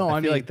do that. No, I I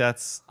feel mean, like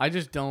that's I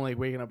just don't like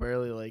waking up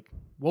early. Like,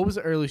 what was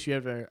the earliest you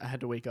ever had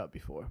to wake up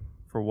before?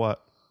 for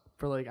what?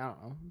 For like, I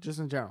don't know, just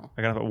in general.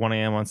 I got up at 1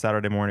 a.m. on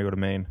Saturday morning to go to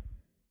Maine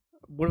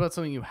What about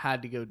something you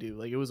had to go do?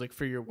 Like, it was like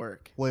for your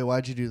work. Wait,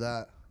 why'd you do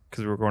that?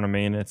 because we were going to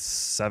Maine. It's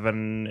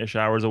 7-ish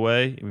hours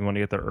away. We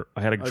wanted to get there.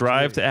 I had to Oh,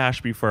 drive geez. to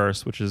Ashby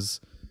first, which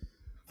is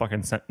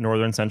fucking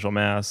northern central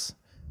Mass,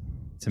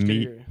 to Did you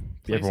meet go to your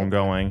place everyone up there?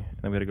 going. And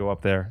then we had to go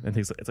up there. And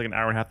it's like an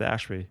hour and a half to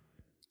Ashby.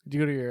 Did you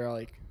go to your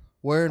like?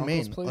 Where in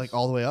Uncle's Maine? place? Like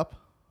all the way up?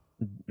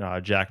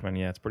 Jackman,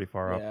 yeah, it's pretty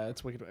far up. Yeah,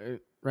 it's wicked.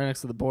 Right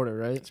next to the border,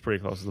 right? It's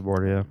pretty close to the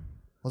border, yeah.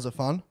 Was it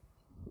fun?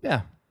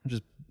 Yeah, I'm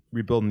just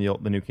rebuilding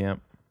the new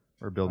camp,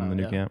 or building the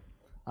new yeah. camp.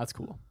 That's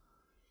cool.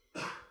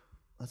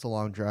 That's a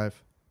long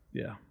drive.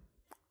 Yeah,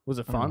 Was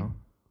it I don't know. fun?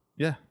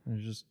 Yeah, it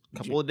was just a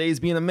couple of days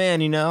being a man,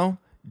 you know,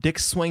 dick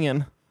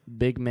swinging,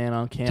 Big man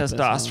on campus. huh?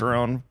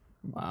 testosterone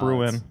Wow,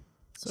 brewing. that's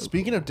so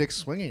Speaking cool. of dick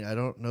swinging, I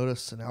don't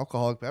notice an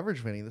alcoholic beverage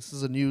vending. This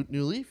is a new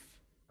leaf.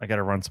 I got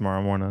to run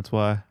tomorrow morning. That's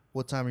why.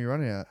 What time are you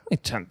running at?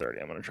 Like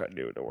 10:30. I'm gonna try to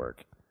do it to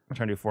work. I'm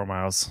trying to do 4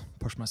 miles.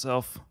 Push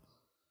myself.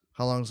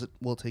 How long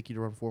will it take you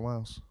to run 4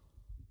 miles?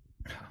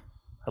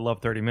 I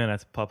love 30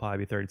 minutes. Probably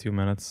be 32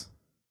 minutes.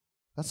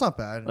 That's not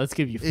bad. Let's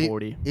give you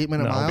 40.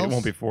 8-minute No, miles. it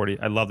won't be 40.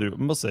 I'd love to.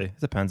 We'll see. It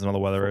depends on how the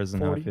weather is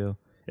and how I 40? feel.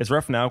 It's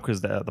rough now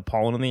because the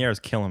pollen in the air is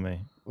killing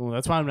me. Ooh,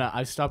 that's why I'm not.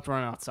 I stopped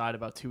running outside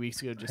about 2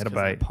 weeks ago I just had to because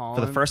of buy the pollen.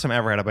 for the first time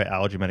ever. I had to buy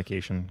allergy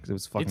medication because it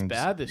was fucking It's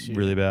bad this year.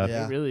 really bad.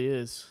 Yeah. It really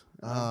is.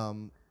 So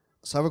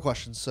I have a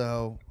question.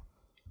 So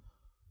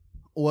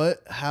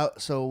what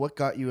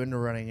got you into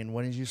running, and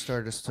when did you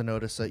start to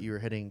notice that you were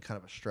hitting kind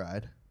of a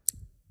stride?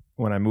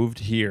 When I moved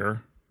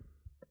here,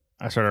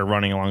 I started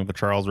running along the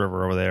Charles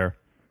River over there,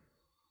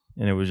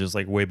 and it was just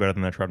like way better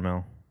than the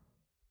treadmill.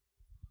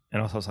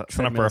 And also I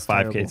signed up for a Treadmill's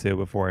 5K terrible. too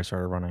before I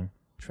started running,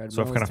 Treadmill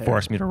so it is kind of terrible.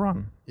 forced me to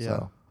run. Yeah.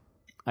 So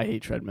I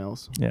hate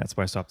treadmills. Yeah, that's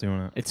why I stopped doing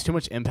it. It's too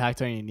much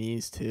impact on your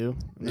knees too.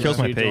 Kills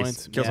my Your pace.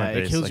 joints. Kills my It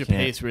pace. kills I your can't.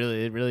 pace.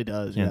 Really, it really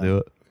does. Can't yeah. do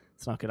it.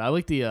 It's not good. I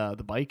like the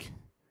bike.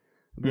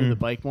 I do the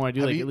bike more. I do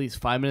Have like you- at least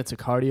 5 minutes of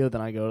cardio,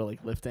 then I go to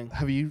like lifting.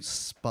 Have you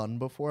spun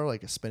before,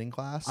 like a spinning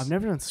class? I've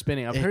never done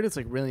spinning. I've It- heard it's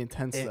like really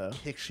intense It though.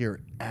 kicks your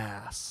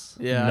ass.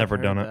 Yeah, Never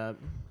I've done heard it.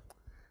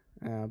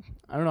 that.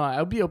 I don't know.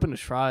 I'd be open to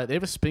try it. They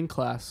have a spin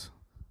class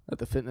at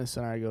the fitness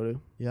center I go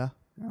to. Yeah.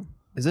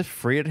 Is it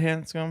free at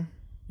Hanscom?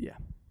 Yeah.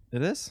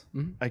 It is?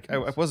 Mhm.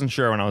 I wasn't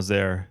sure when I was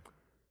there.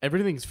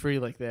 Everything's free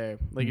like there.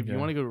 Like if you Okay.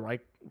 want to go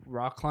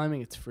rock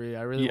climbing, it's free.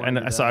 I really Yeah, want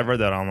and to. I read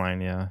that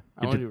online, yeah.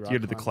 I wanna do You rock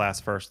did the climbing.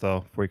 class first, though,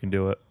 before you can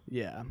do it.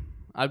 Yeah.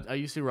 I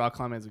used to rock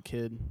climb as a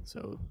kid,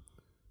 so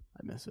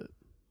I miss it.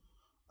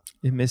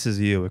 It misses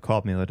you. It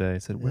called me the other day.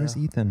 It said, where's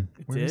Yeah. Ethan?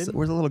 It Where's did? the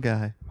little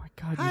guy? Oh my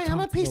God. you Hi, I'm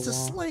a talked to the piece of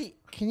wall. slate.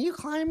 Can you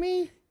climb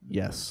me?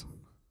 Yes.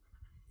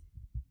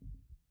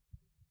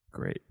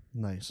 Great.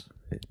 Nice.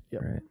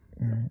 Yep. Right.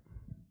 All right.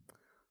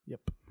 Yep.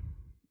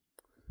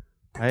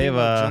 I Thinking have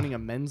about joining a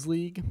men's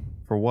league.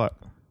 for what?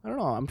 I don't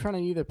know. I'm trying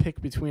to either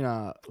pick between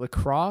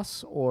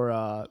lacrosse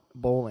or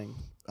bowling.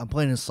 I'm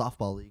playing in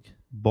softball league.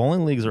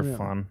 Bowling leagues are Yeah.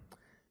 fun.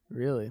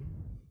 Really?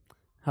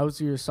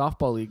 How's your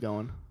softball league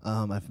going?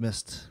 I've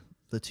missed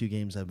the 2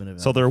 games I've been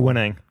involved. So they're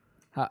winning.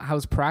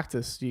 How's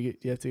practice? Do you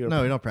have to go? To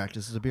No, we don't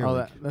practice. It's a beer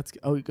league.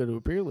 You go to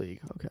a beer league.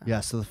 Okay.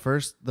 Yeah, so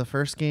the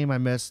first game I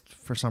missed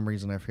for some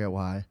reason, I forget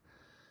why.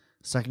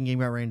 Second game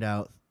got rained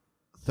out.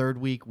 Third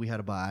week we had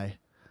a bye.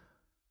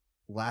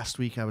 Last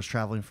week I was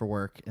traveling for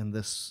work, and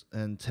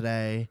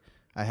today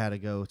I had to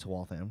go to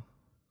Waltham,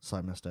 so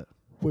I missed it.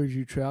 Where'd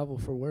you travel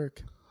for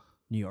work?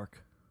 New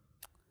York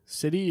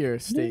City or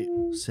state?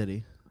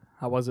 City.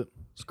 How was it?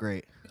 It's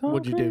great.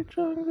 What'd you do?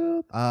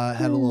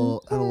 Had a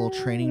little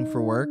training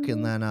for work,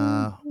 and then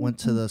went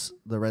to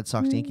the Red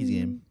Sox Yankees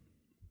game.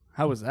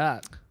 How was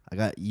that? I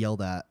got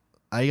yelled at.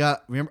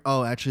 Remember?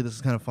 Oh, actually, this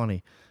is kind of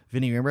funny.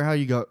 Vinny, remember how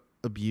you got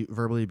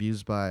verbally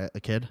abused by a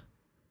kid?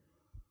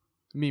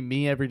 You mean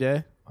me every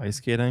day? Ice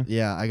skating.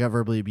 Yeah, I got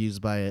verbally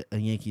abused by a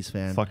Yankees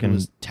fan. Fucking who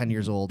was 10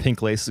 years old.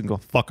 Pink laces and go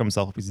fuck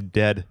himself if he's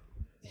dead.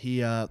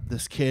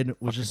 This kid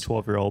was Fucking just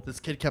 12-year-old.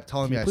 This kid kept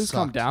telling Can me you I please sucked.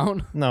 calm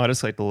down? No, I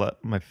just like to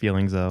let my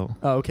feelings out.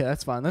 Oh, okay,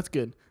 that's fine. That's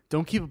good.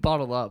 Don't keep it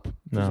bottled up. 'Cause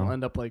No. You'll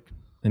end up like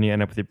Then you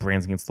end up with your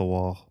brains against the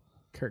wall.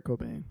 Kurt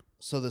Cobain.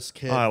 So this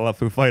kid, Oh, I love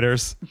Foo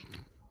Fighters.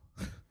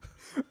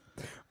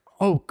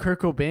 Oh,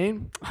 Kurt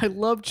Cobain? I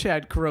love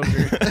Chad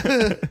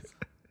Kroger.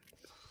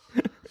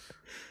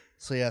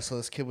 so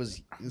this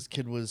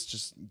kid was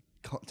just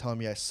telling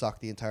me I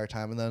sucked the entire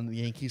time, and then the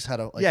Yankees had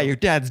Your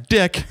dad's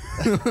dick.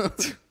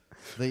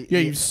 Yeah,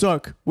 you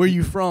suck. Where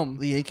you from?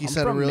 The Yankees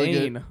I'm had a from really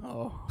Maine. good.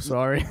 Oh,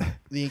 sorry.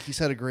 The Yankees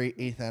had a great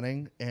 8th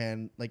inning,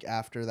 and like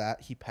after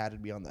that, he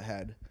patted me on the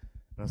head,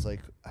 and I was like,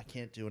 I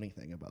can't do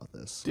anything about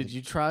this. Did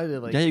you try to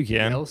like Yeah, you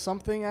can. yell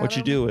something at What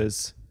you him? do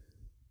is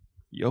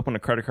you open a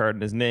credit card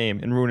in his name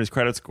and ruin his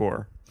credit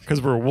score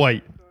because we're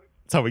white.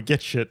 That's how we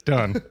get shit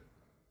done.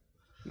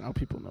 Now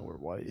people know we're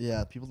white.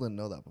 Yeah, people didn't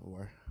know that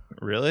before.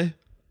 Really?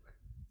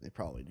 They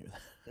probably knew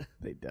that.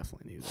 They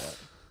definitely knew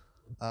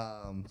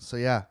that. So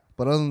yeah,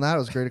 but other than that, it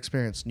was a great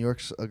experience. New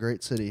York's a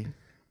great city.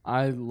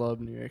 I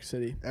love New York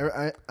City.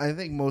 I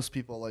think most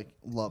people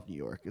love New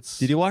York. It's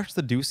Did you watch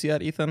The Deuce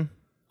yet, Ethan?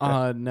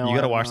 No, You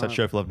got to I'm watch that not.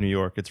 show if you love New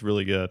York. It's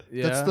really good.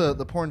 Yeah, That's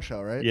the porn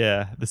show, right?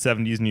 Yeah, the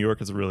 70s New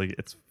York is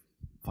it's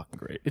fucking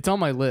great. it's on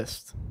my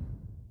list.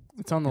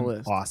 It's on the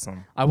list.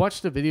 Awesome. I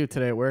watched a video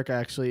today at work.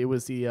 Actually, it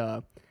was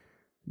the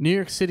New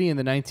York City in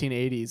the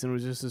 1980s, and it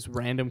was just this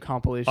random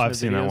compilation. Oh, I've of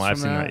seen that videos one. I've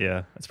from seen that.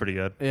 Yeah, that's pretty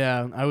good.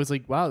 Yeah, I was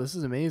like, wow, this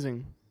is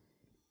amazing.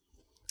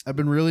 I've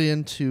been really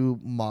into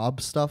mob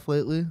stuff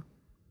lately,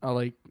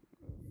 Like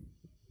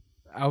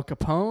Al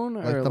Capone,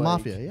 like or the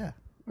mafia. Yeah.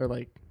 or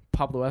like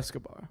Pablo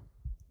Escobar.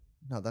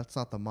 No, that's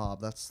not the mob.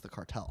 That's the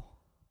cartel.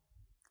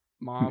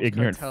 Mobs,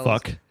 Ignorant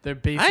cartels, fuck. They're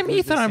basically I'm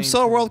Ethan. the I'm same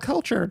so thing. world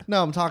cultured.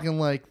 No, I'm talking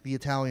like the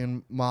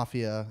Italian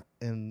mafia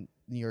in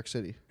New York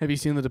City. Have you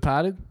seen The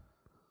Departed?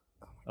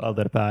 I love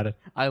that about it.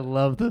 I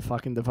love the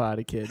fucking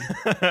Departed kid.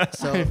 I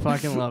So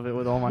fucking love it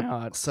with all my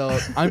heart. so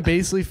I'm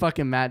basically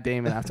fucking Matt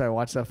Damon after I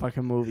watch that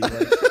fucking movie.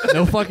 Like,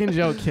 no fucking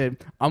joke,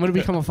 kid. I'm gonna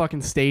become a fucking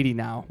Stady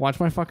now. Watch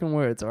my fucking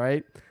words, all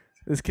right?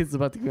 This kid's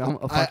about to become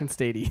a fucking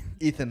Stady.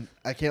 Ethan,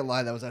 I can't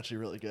lie, that was actually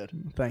really good.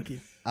 Thank you.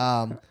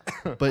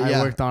 But I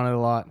yeah, worked on it a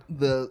lot.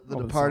 the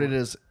Oh, Departed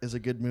is a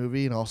good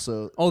movie, and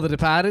also Oh, The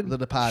Departed? the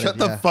Departed. Shut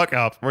the yeah. fuck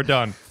up. We're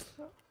done.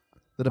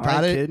 The All right,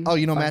 Departed. kid. Oh,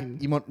 you know Fucking-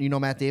 you know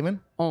Matt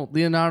Damon. Oh,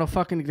 Leonardo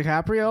fucking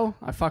DiCaprio?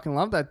 I fucking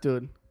love that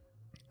dude.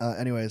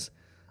 Anyways,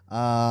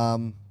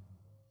 yeah,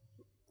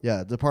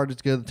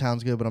 Departed's good. The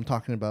town's good, but I'm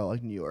talking about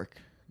like New York.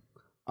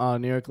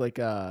 New York, like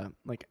Al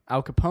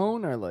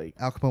Capone or like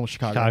Al Capone was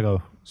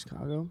Chicago.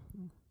 Chicago?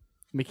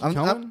 Mickey I'm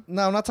Cohen?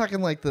 not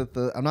talking like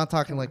I'm not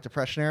talking like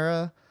Depression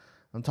era.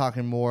 I'm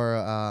talking more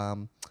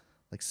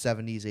like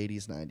 70s,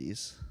 80s,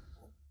 90s.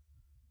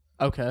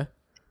 Okay.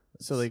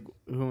 So like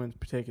who in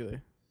particular?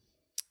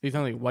 Are you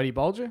talking like Whitey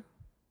Bulger?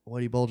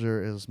 Whitey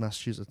Bulger is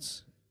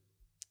Massachusetts.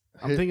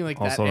 I'm thinking like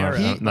Also that not- era.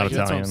 not Like, that's what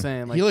I'm Italian.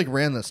 saying. Like, He like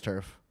ran this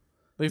turf.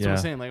 Like that's what I'm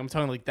saying. Like I'm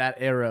talking like that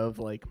era of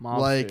like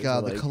mobsters. Like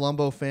or, the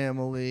Colombo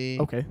family.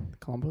 Okay,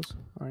 Columbus.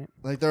 All right.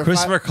 Like there were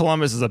Christopher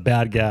Columbus is a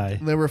bad guy.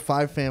 there were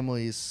 5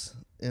 families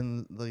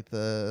in like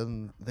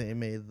they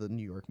made the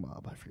New York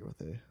mob. I forget what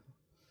they.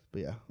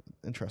 But yeah,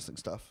 interesting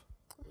stuff.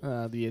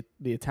 The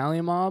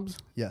Italian mobs.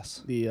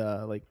 Yes. The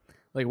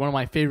like one of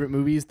my favorite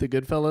movies, The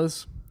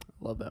Goodfellas.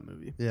 Love that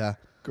movie. Yeah.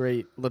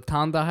 Great.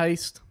 Latanda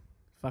heist.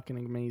 Fucking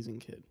amazing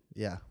kid.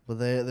 Yeah. But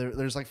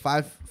there's like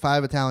five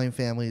Italian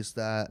families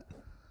that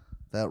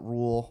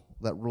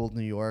ruled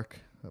New York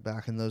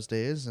back in those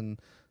days, and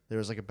there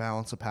was like a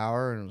balance of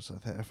power, and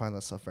I find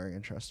that stuff very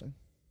interesting.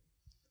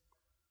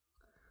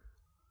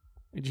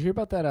 Did you hear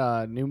about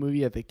that new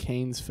movie at the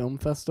Cannes Film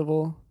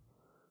Festival?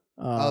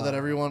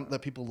 That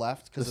people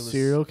left The because it was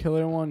serial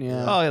killer one,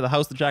 yeah. Oh yeah, the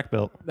house that Jack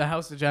built. The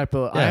House of Jack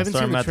Bill. Yeah, I haven't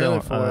starring seen the Matt trailer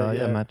Dillon. for it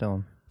Yeah, yet, Matt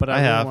Dillon. but I I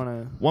have. really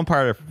want to. One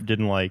part I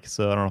didn't like,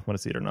 so I don't know if I want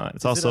to see it or not.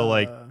 It's also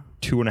like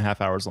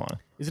 2.5 hours long.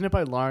 Isn't it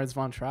by Lawrence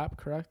von Trapp?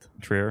 Correct?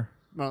 Trier.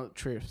 No,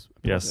 Trier.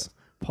 Yes.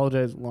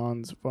 Apologize,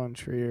 Lawrence von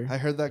Trier. I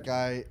heard that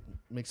guy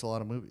makes a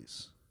lot of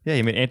movies. Yeah,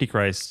 he made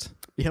Antichrist.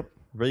 Yep.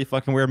 Really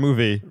fucking weird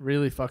movie.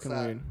 Really fucking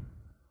What's that? weird.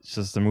 It's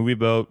just a movie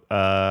about The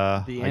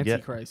I get-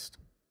 Antichrist.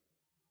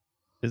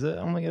 Is it?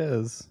 I don't think it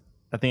is.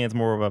 I think it's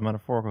more of a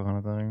metaphorical kind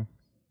of thing.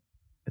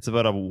 It's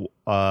about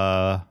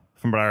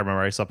from what I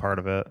remember, I saw part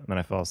of it and then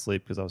I fell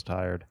asleep because I was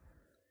tired.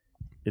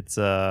 It's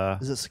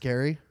Is it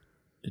scary?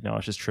 no,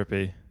 it's just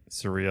trippy,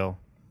 it's surreal.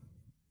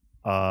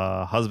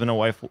 Husband and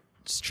wife's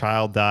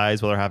child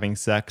dies while they're having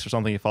sex or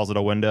something. He falls out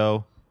a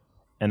window,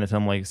 and it's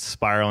him like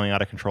spiraling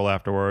out of control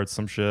afterwards.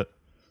 Some shit.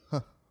 Huh.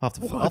 I'll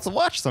have to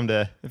watch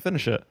someday and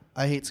finish it.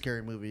 I hate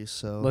scary movies,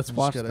 so Let's I'm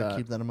watch just gotta that.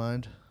 keep that in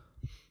mind.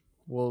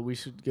 Well, we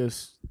should go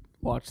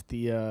watch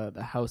the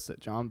house that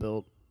John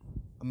built.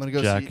 I'm gonna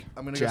go Jack. see.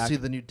 I'm gonna Jack. go see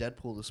the new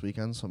Deadpool this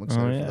weekend, so I'm Oh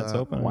excited yeah, for it's that.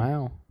 open.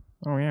 Wow.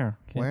 Oh yeah,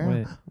 can't Wow.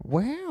 wait.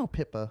 Wow,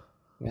 Pippa.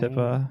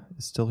 Pippa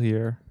is still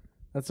here.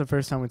 That's the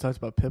first time we talked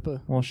about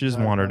Pippa. Well, she just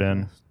on our wandered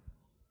in. podcast.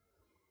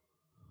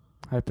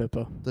 Hi,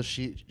 Pippa. Does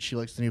she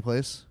likes the new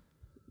place?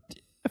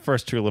 At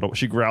first,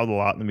 she growled a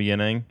lot in the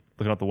beginning,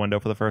 looking out the window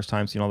for the first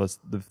time, seeing all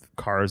the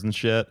cars and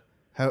shit.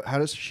 How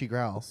does she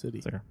growl? City.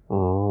 It's like,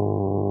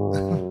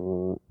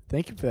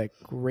 Thank you for that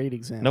great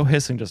example. no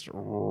hissing, just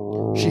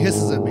She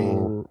hisses at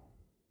me.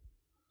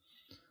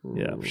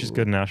 yeah. She's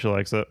good now. She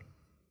likes it.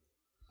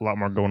 A lot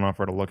more going on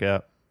for her to look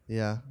at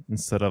Yeah,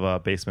 instead of a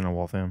basement in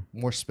Waltham.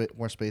 more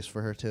space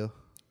for her too.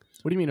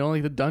 What do you mean?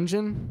 Only the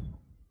dungeon?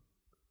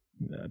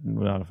 Yeah,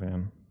 not a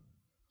fan.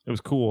 It was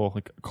cool,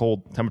 like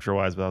cold temperature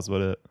wise, but that's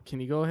about it.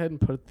 Can you go ahead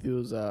and put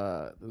those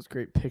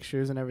great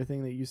pictures and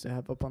everything that you used to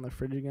have up on the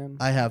fridge again?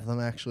 I have them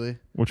actually.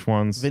 Which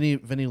ones? Vinny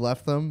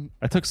left them.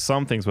 I took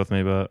some things with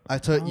me, but I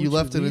took How you would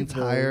left an leave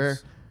entire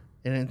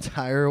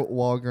those?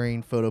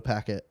 Walgreen photo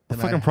packet. the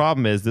and fucking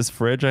problem is this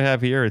fridge I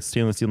have here. It's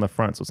stainless steel in the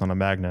front, so it's on a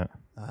magnet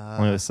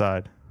on the other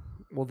side.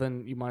 Well,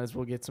 then you might as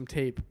well get some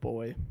tape,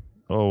 boy.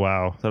 Oh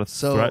wow, is that a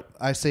So threat?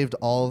 I saved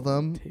all of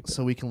them Tape it.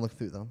 so we can look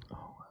through them.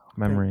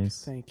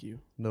 Memories. Thank you.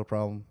 No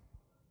problem.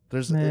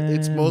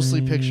 It's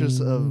mostly pictures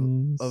of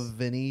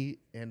Vinny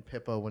and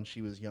Pippa when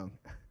she was young.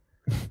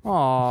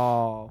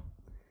 Oh,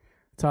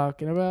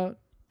 talking about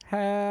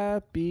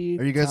happy.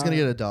 Are you guys gonna time.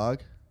 get a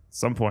dog?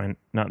 Some point,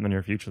 not in the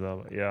near future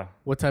though. But yeah,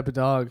 What type of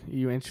dog are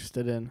you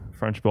interested in?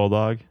 French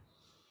bulldog.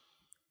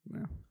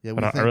 No. Yeah,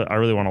 But I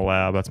really want a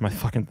lab. That's my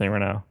fucking thing right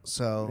now.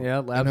 so Yeah,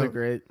 labs know- are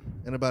great.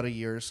 in about a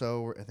year or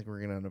so, I think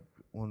we're gonna end up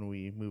when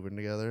we move in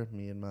together.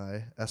 Me and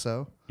my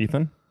SO.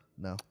 Ethan.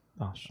 No,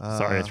 Oh,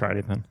 sorry, I tried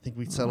Ethan. I think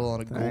we'd settle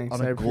on a Thanks,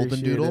 on I a golden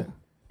appreciate doodle. it.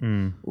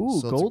 Mm. Ooh,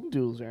 So it's- golden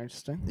doodles are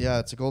interesting. Yeah,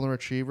 it's a golden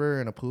retriever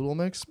and a poodle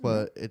mix,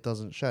 but it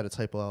doesn't shed. It's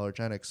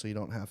hypoallergenic, so you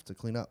don't have to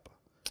clean up.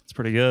 It's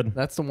pretty good.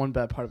 That's the one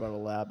bad part about a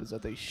lab is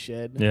that they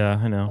shed. Yeah,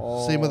 I know.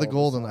 all Same with the the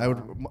golden.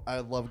 time. I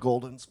love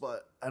goldens,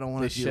 but I don't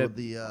want They to deal shed with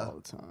the all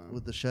the time.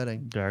 with the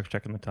shedding. Derek's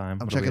checking the time.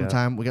 I'm What are we checking the at?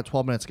 time. We got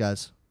 12 minutes,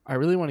 guys. I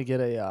really want to get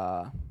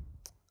a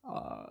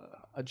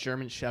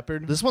German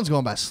Shepherd. This one's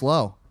going by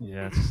slow.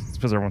 Yeah, it's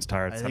because everyone's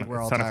tired. I It's think 10,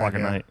 we're all 10 o'clock tired,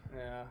 at yeah. night.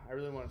 Yeah, I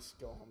really want to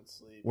go home and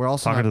sleep. We're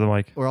also Talking to not, the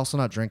mic. we're also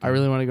not drinking. I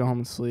really want to go home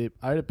and sleep.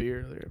 I had a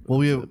beer earlier. But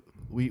well, that's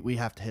it. we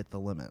have to hit the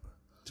limit.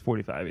 It's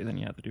 45. Then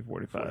you have to do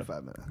 45. 45 I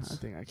minutes.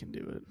 think I can do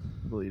it.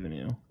 I believe in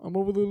you. I'm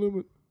over the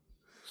limit.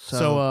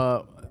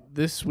 So,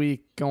 this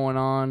week going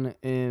on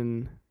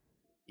in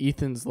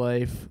Ethan's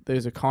life,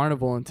 there's a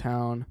carnival in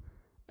town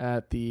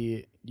at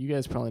the. You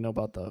guys probably know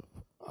about the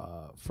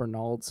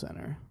Fernald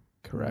Center,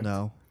 correct?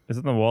 No. Is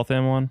it the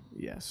Waltham one?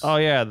 Yes. Oh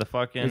yeah, the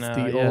fucking. it's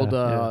the yeah, old.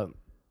 yeah.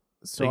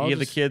 So They I'll give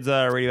the just- kids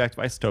radioactive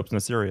isotopes in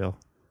the cereal.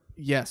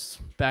 Yes,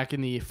 back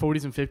in the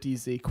 40s and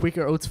 50s, the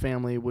Quaker Oats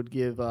family would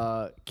give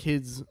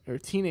kids or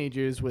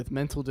teenagers with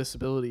mental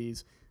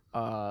disabilities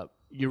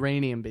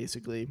uranium,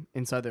 basically,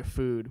 inside their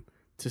food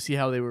to see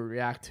how they would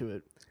react to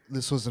it.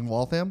 This was in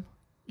Waltham?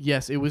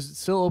 Yes, it was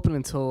still open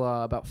until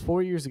about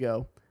 4 years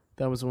ago.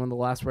 That was when the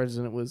last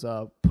resident was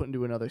put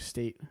into another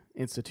state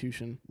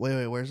institution.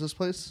 Wait, where's this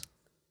place?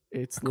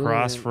 It's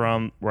Across literally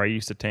from where I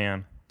used to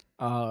tan.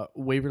 in,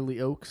 Waverly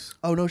Oaks.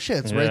 Oh, no shit.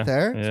 It's Yeah, right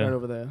there? Yeah. It's right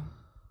over there.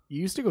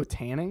 You used to go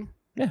tanning?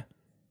 Yeah.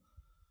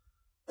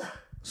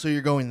 So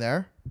you're going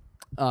there?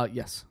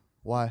 Yes.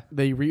 Why?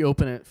 They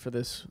reopen it for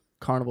this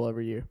carnival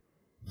every year.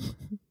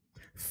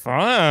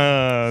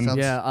 Fun. Sounds-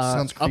 Yeah,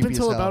 sounds up creepy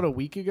until as hell. about a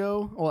week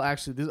ago. Well,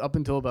 actually, this up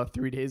until about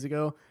 3 days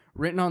ago.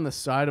 Written on the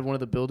side of one of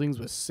the buildings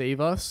was "Save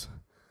Us,"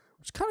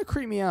 which kind of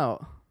creeped me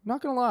out. Not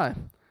gonna lie,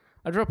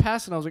 I drove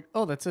past it and I was like,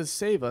 "Oh, that says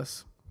Save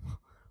Us."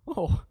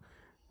 Oh,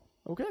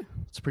 okay.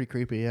 It's pretty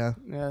creepy, yeah.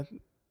 Yeah,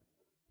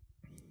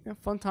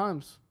 fun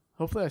times.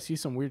 Hopefully, I see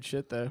some weird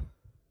shit there.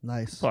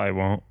 Nice. Probably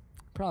won't.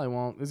 Probably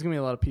won't. There's gonna be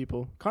a lot of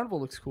people.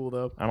 Carnival looks cool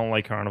though. I don't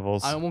like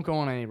carnivals. I won't go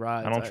on any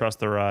rides. I don't trust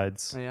the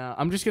rides. Yeah,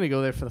 I'm just gonna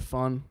go there for the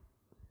fun.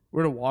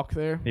 We're gonna walk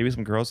there. Maybe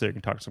some girls there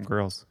can talk to some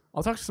girls.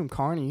 I'll talk to some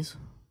carnies.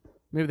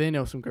 Maybe they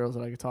know some girls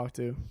that I could talk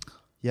to.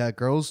 Yeah,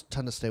 girls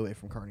tend to stay away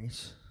from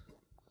carnies.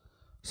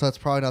 So that's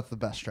probably not the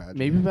best strategy.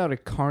 Maybe about a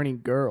carny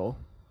girl.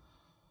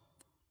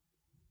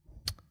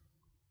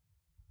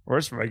 Or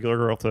just a regular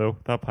girl too.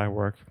 That'll probably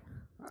work.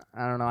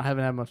 I don't know. I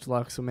haven't had much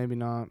luck, so maybe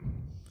not.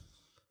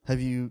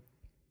 You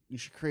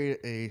should create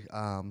a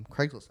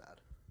Craigslist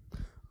ad.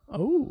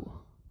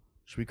 Oh,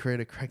 Should we create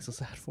a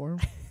Craigslist ad for him?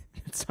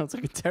 it sounds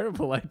like a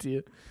terrible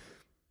idea.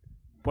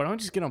 Why don't we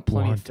just get on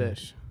Plenty of Wanted.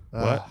 Fish?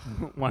 What?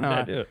 Why Yeah,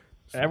 not? do it.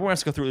 Everyone has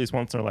to go through at least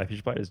once in their life. You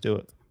should probably just do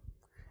it.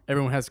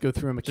 Everyone has to go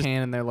through a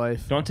McCann in their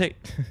life. Don't take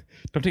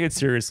it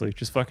seriously.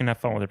 Just fucking have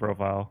fun with your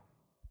profile.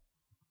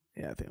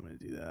 Yeah, I think I'm gonna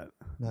do that.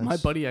 Nice. My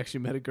buddy actually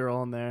met a girl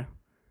on there.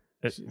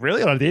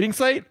 Really? On a dating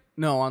site?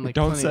 No, on like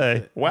Don't Plenty of say.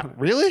 Fi- What?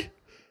 Really?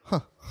 Huh.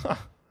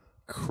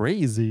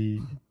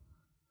 Crazy.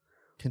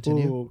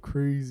 Continue. Oh,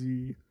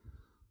 crazy.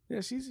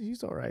 Yeah,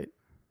 he's all right.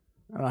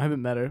 I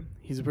haven't met her.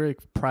 He's a very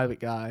private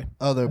guy.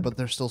 Oh, but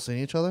they're still seeing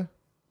each other?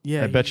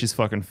 Yeah, I bet she's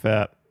fucking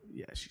fat.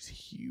 Yeah, she's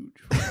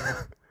huge.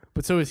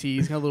 But so is he.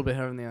 He's got a little bit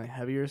on the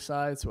heavier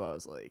side. So I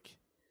was like,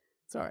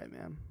 it's all right,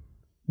 man.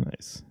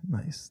 Nice.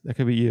 That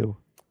could be you.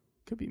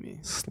 Could be me.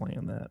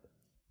 Slaying that.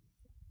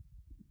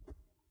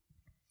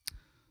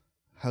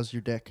 How's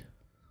your dick?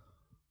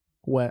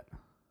 Wet.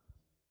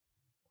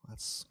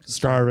 That's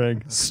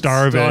Starving.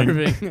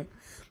 Starving.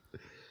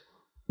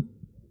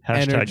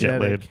 Hashtag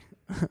get laid. Energetic.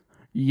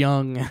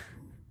 Young.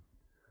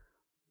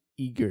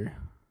 Eager.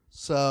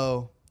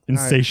 so.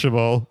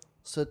 Insatiable.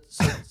 So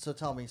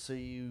tell me. So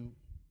you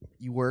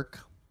work,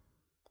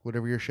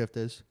 whatever your shift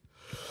is.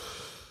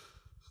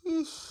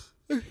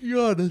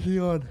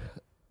 Yawn.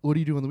 What do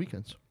you do on the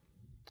weekends?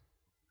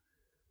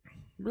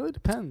 Really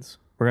depends.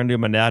 We're going to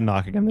do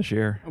Monadnock again this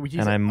year.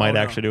 And I might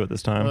actually do it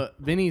this time.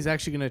 Vinny's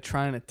actually going to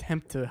try and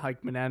attempt to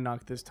hike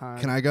Monadnock this time.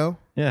 Can I go?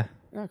 Yeah.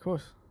 Yeah, of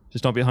course.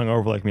 Just don't be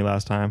hungover like me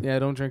last time. Yeah,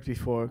 don't drink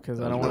before because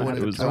I don't I want to have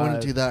to wouldn't- drive. I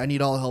wouldn't do that. I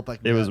need all the help I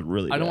can It get. was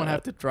really I don't bad. want to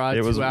have to drive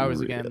It was 2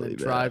 hours again and really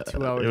then drive bad. 2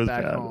 It hours was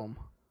back bad. home.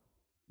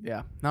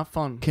 Yeah, not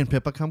fun. Can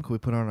Pippa come? Can we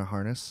put her on a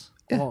harness?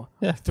 Oh,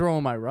 Yeah. throw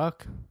in my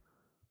ruck.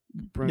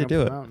 Bring Yeah, up do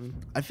the it.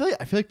 mountain. I feel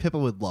like Pippa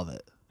would love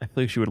it. I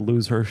feel like she would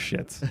lose her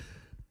shit.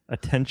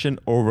 Attention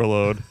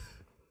overload.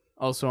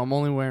 Also, I'm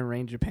only wearing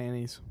Ranger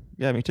panties.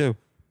 Yeah, me too.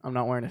 I'm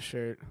not wearing a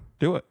shirt.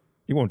 Do it.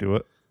 You won't do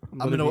it. I'm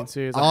gonna- literally being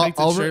serious. I'll- I hiked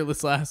it I'll-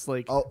 shirtless last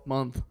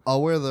month.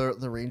 I'll wear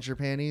the Ranger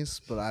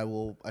panties, but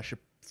I should,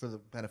 for the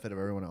benefit of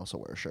everyone else, I'll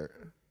wear a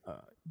shirt.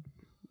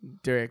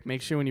 Derek,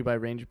 make sure when you buy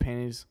Ranger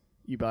panties,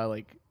 you buy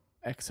like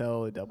XL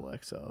or double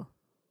XL.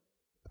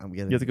 I'm You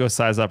getting. have to go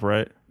size up,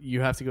 right?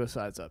 You have to go a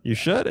size up. You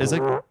should. Is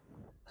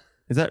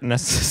that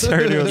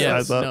necessary to go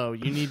Yes, size up? no,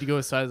 you need to go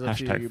a size up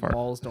so Hashtag your fart.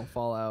 balls don't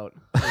fall out.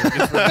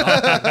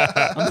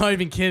 I'm not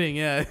even kidding.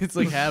 Yeah, it's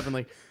like happened.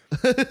 Like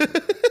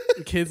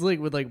kids like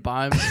would like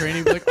buy him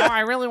training, be like, oh,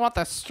 I really want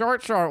the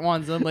short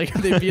ones. And like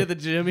they'd be at the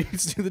gym, he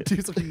used to do the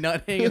dude's like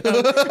nut hanging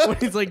out when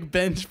he's like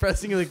bench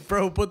pressing. You're like,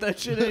 bro, put that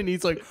shit in.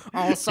 He's like,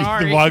 oh,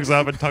 sorry. He walks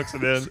up and tucks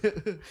it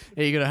in.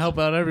 Hey, you gotta help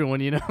out everyone,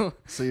 you know.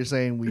 So you're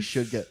saying we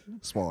should get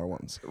smaller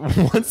ones?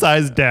 One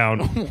size down.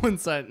 One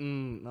side,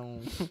 no.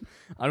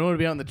 I don't want to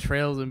be out in the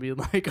trails and be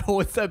like, oh,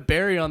 what's that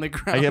berry on the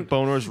ground? I get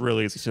boners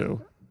really easy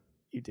too.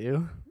 You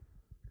do?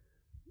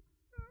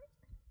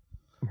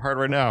 I'm hard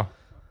right now.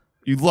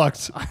 You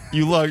lucked.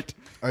 You lucked.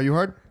 Are you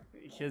hard?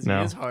 Because No.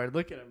 he is hard.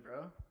 Look at him,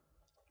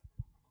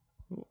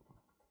 bro.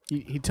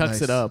 He tucks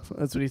Nice. it up.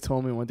 That's what he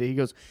told me one day. He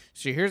goes,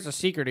 "See, here's the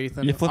secret,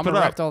 Ethan. You flip I'm it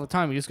up. erect all the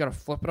time. You just gotta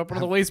flip it up into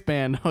the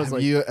waistband." I was Have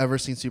like, you ever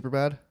seen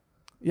Superbad?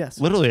 "Yes,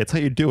 Literally, that's how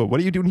you do it. What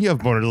do you do when you have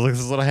boners? Like,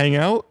 this little hang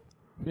out?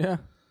 yeah."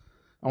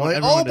 I Like,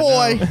 everyone oh to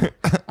boy!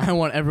 know. I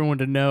want everyone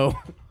to know.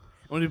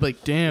 I want to be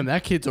like, "Damn,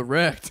 that kid's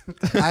erect."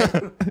 I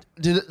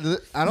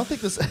don't think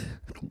this.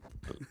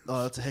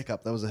 Oh, that's a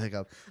hiccup. That was a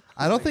hiccup.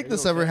 I don't think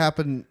this ever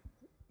happened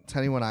to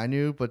anyone I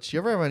knew. But do you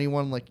ever have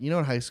anyone like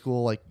in high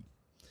school, like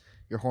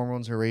your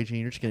hormones are raging,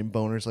 you're just getting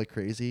boners like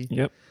crazy?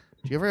 Yep.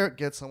 Do you ever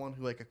get someone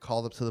who like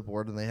called up to the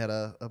board and they had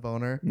a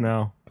boner?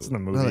 No. It's in the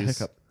Another movies.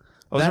 hiccup.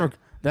 I was never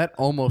That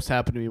almost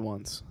happened to me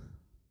once.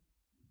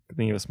 good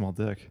thing you have a small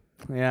dick.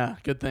 Yeah,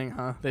 good thing,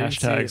 huh? They didn't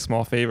see Hashtag it.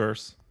 small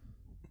favors.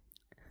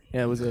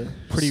 Yeah, it was a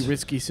pretty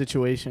risky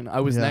situation. I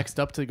was Yeah. next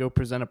up to go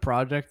present a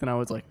project, and I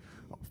was like,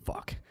 "Oh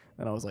fuck!"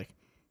 And I was like,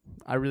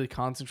 I really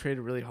concentrated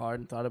really hard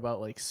and thought about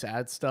like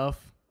sad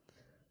stuff,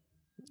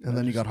 And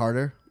then you got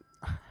harder?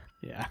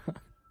 Yeah.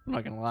 I'm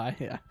not going to lie.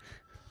 Yeah.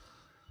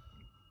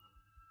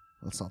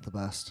 That's not the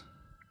best.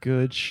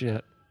 Good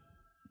shit.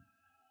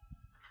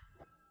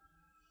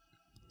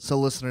 So,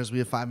 listeners, we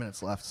have 5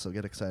 minutes left, so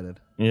get excited.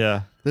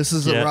 Yeah. This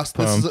is Get a rust.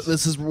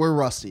 We're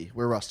rusty.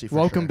 We're rusty. For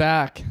Welcome sure.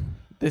 back.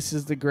 This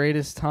is the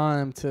greatest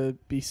time to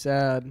be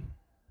sad.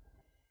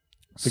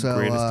 The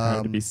greatest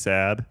time to be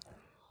sad.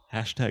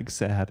 Hashtag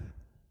sad.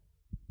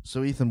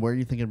 So, Ethan, where are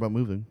you thinking about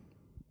moving?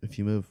 If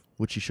you move,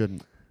 which you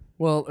shouldn't.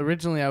 Well,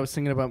 originally I was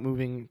thinking about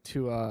moving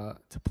to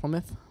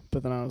Plymouth,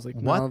 but then I was like,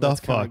 no, What the that's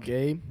kinda fuck?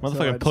 gay.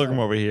 Motherfucking pilgrim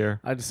over here.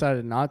 I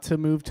decided not to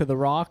move to the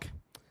Rock,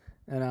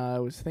 and I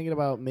was thinking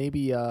about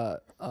maybe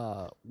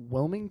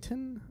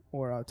Wilmington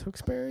or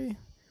Tewksbury.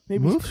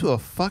 Maybe Move to a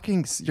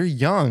fucking... You're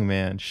young,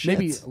 man. Shit.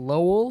 maybe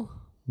Lowell.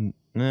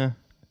 Nah.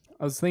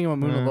 I was thinking about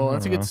moving to Lowell. I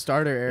That's a don't good know.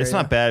 starter area. It's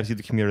not bad if you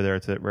the commuter there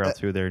to right out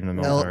through there in the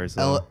military.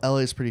 So. LA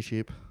is pretty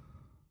cheap.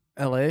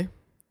 L.A.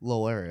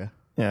 Low area.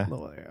 Yeah.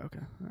 Lowell area. Okay.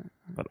 All right.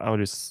 But I would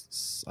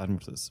I'd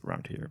move this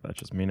around here. That's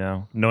just me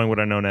now. Knowing what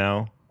I know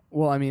now.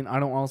 Well, I mean, I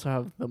don't also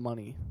have the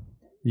money.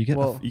 You get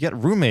Well- you get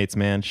roommates,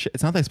 man. Shit,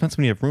 it's not that expensive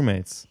when you have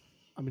roommates.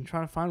 I've been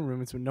trying to find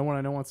roommates, but no one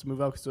I know wants to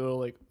move out because they're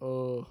like,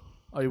 oh,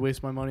 you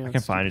waste my money on I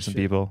can find you stupid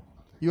some shit. people.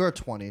 You are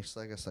 20,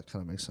 so I guess that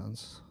kind of makes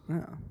sense.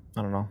 Yeah.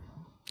 I don't know.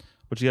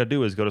 What you gotta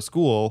do is go to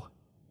school,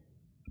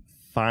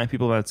 find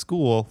people at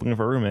school looking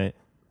for a roommate.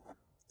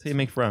 That's how you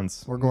make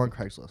friends. We're going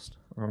Craigslist.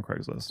 Or on I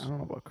Craigslist. don't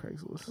know about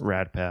Craigslist.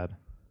 Radpad.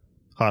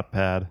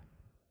 Hotpad.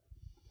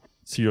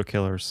 Serial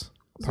killers.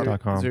 Is there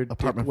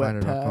Apartmentfinder.com. dick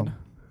wet pad?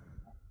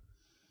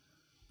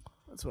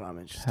 That's what I'm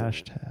interested in.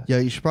 Hashtag. Yeah,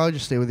 you should probably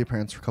just stay with your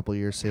parents for a couple of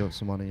years, save up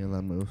some money, and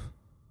then move.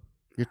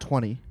 You're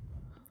 20.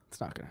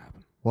 It's not going to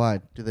happen. Why?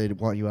 Do they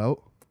want you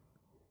out?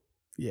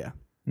 Yeah.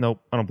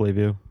 Nope, I don't believe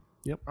you.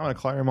 Yep. I'm gonna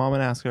call your mom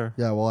and ask her.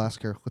 Yeah, we'll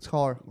ask her. Let's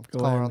call her. Let's Go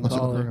call her ahead on and the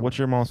call her. program. What's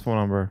your mom's phone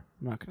number?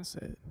 I'm not going to say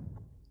it.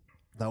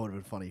 That would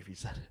have been funny if you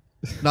said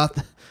it. Not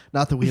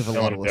that we have a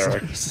lot of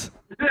Derek. listeners.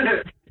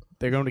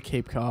 They're going to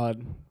Cape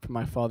Cod for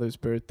my father's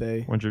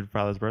birthday. When's your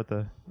father's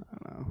birthday?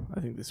 I don't know. I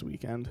think this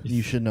weekend.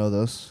 You should know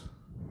those.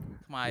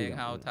 ខ្មែរយើង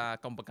ហៅថា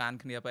កុំប្រកាន់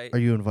គ្នាពេក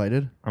Are you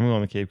invited? I'm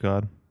going to Cape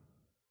Cod.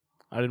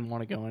 I didn't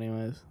want to go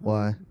anyways.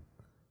 Why?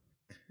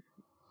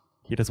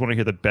 He doesn't want to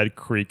hear the bed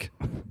creak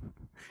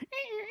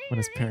when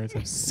his parents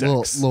have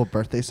sex. Little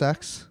birthday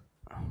sex.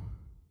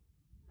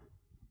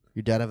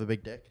 Your dad have a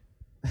big dick?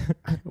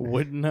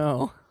 Wouldn't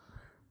know.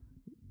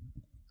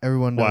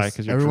 Everyone knows. Why?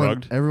 'Cause you're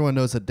drugged? Everyone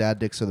knows that dad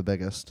dicks are the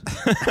biggest.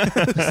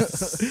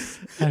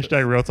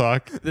 Hashtag real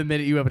talk. The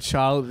minute you have a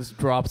child, it just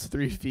drops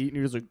 3 feet, and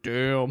you're just like,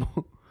 damn.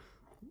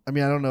 I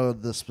mean, I don't know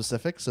the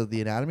specifics of the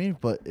anatomy,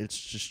 but it's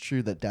just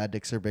true that dad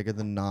dicks are bigger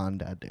than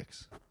non-dad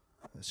dicks.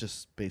 It's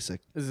just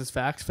basic. Is this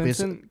facts,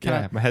 Vincent?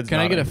 Yeah, my head's Can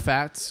I get a nodding.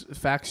 facts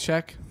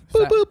check?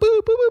 Boop, boop, boop,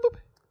 boop, boop, boop.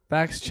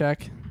 Facts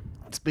check.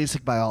 It's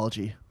basic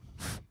biology.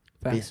 Facts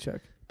Bas-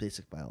 check.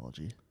 Basic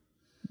biology.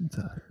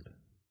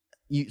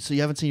 So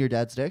you haven't seen your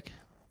dad's dick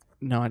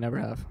No, I never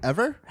have.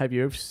 ever? Have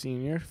you ever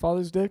seen your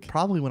father's dick?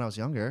 Probably when I was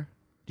younger.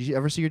 Did you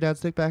ever see your dad's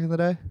dick back in the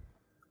day?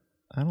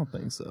 I don't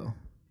think so.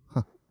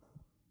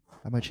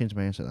 I might change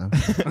my answer then.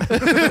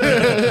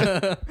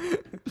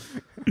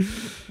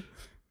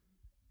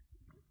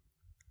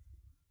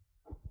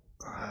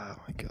 Oh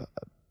my god.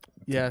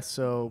 Yeah,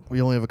 so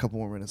We only have a couple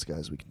more minutes,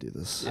 guys. We can do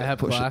this. I have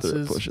Push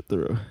glasses, it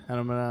through. and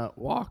I'm gonna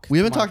walk. We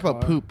to haven't my talked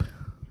about car. poop.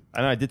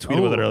 I know I did tweet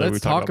about it earlier. Let's we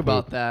talk talked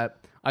about poop. that.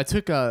 I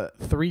took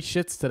 3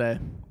 shits today.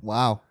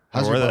 Wow.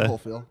 How's How your were they? butthole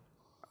feel?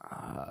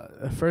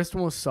 The first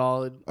one was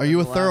solid. Are you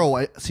a The last- thorough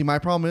wipe? See, my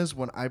problem is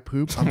when I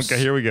poop, Okay,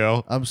 here we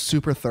go. I'm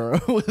super thorough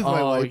with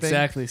my Oh, wiping.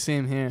 exactly.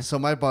 Same here. So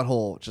my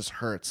butthole just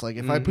hurts. Like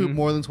if I poop Mhm.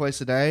 more than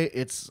twice a day,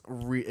 it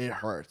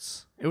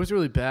hurts. It was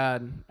really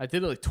bad. I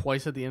did it like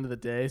twice at the end of the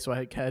day, so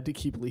I had to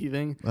keep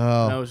leaving. And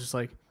I Oh. was just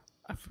like,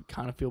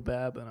 kind of feel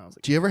bad, but I was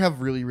like, Do you ever have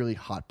really, really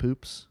hot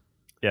poops?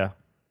 Yeah.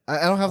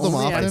 I don't have them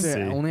only often, see.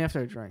 only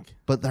after I drank.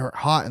 but they're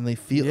hot and they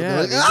feel. Yeah, they're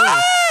like, they do.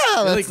 ah!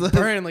 They That's like the-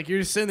 burn, like you're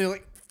just sitting there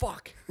like,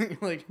 fuck.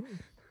 Like,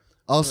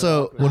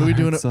 Also, what are we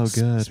doing? That's so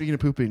good. Speaking of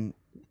pooping,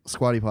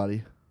 squatty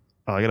potty.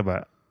 Oh, I gotta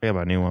buy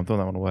a new one. I'm throwing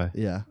that one away.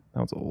 Yeah. That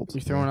one's old.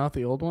 you throwing out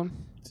the old one?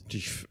 You You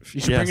should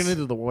bring it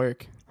into the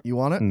work. You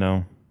want it?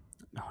 No.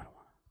 No, I don't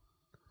want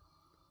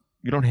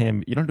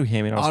You don't do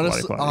hammy on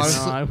Honestly- squatty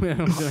potties. honestly- it.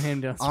 No, I don't do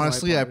hand down.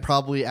 Honestly, I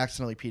probably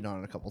accidentally peed on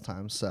it a couple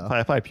times. So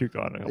I probably puked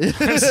on it. a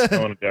couple times. I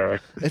want to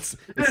Derek. it's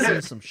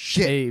seen some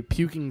shit. Hey,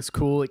 puking's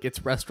cool. It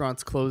gets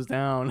restaurants closed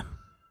down.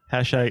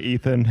 Hashtag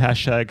Ethan.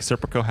 Hashtag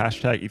Serpico.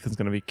 Hashtag Ethan's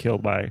gonna be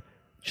killed by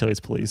Chili's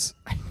police.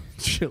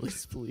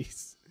 Chili's,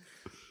 please.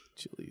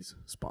 Chili's,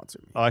 sponsor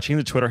me. I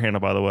changed the Twitter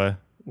handle, by the way.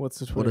 What's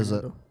the Twitter What is it?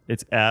 handle?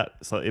 It's at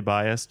slightly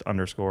biased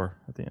 _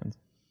 at the end.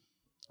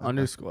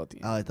 Underscore at the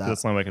end. I like that.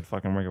 That's the only way I could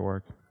fucking make it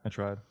work. I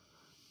tried.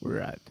 We're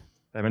at.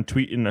 I've been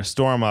tweeting a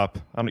storm up.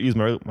 I don't use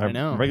my I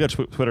know. regular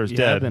Twitter is You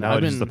dead. have been- Now I've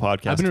I just use the been-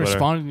 podcast I've been Twitter.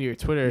 responding to your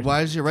Twitter.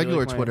 Why is your Do you regular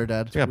like my- Twitter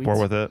dead? I got tweets? bored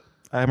with it.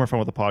 I have more fun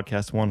with the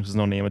podcast one because there's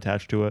no name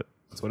attached to it.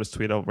 So I just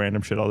tweet out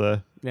random shit all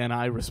day. Yeah, and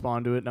I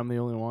respond to it, and I'm the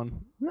only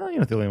one. No, you're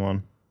not the only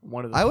one.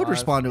 one of the I would 5.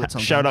 respond to it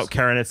sometimes. Shout out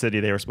Karen City.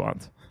 They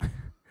respond.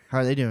 How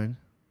are they doing?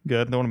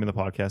 Good. They want to be in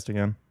the podcast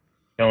again.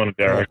 Killing it,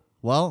 Derek.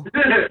 Well,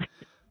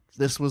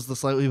 this was the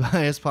Slightly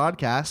Biased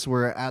podcast.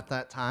 We're at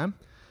that time.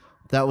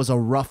 That was a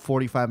rough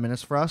 45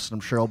 minutes for us. And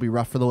I'm sure it'll be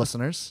rough for the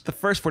listeners. The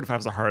first 45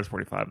 is the hardest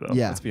 45, though.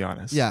 Yeah. Let's be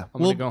honest. Yeah.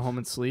 I'm gonna go home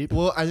and sleep.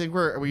 Well, I think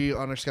are we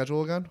on our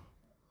schedule again?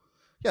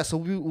 Yeah, so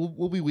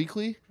we'll be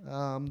weekly.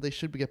 They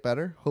should get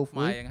better, ខ្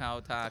មែរ hopefully. យើងហៅ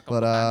ថាកុំ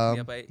But ប្រកាន់គ្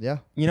នាពេក yeah.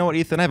 You know what,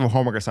 Ethan? I have a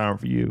homework assignment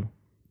for you.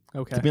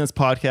 Okay. To be on this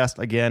podcast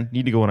again, you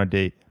need to go on a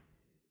date.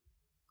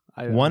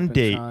 One I've been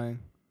date. trying.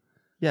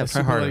 Yeah, I try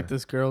super harder. like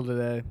this girl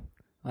today.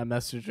 I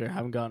messaged her.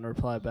 Haven't gotten a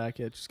reply back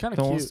yet. She's kind of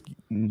Don't cute.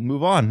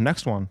 move on.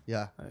 Next one.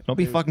 Yeah. Don't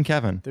be fucking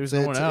Kevin. There's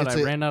It's- no one it's- out. it's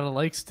I a- ran out of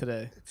likes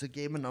today. It's a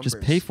game of numbers.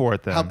 Just pay for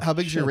it then. How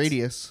big's your Shit.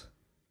 radius?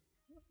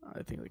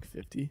 I think like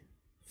 50.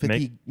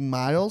 50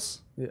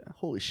 miles? Yeah.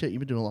 Holy shit, you've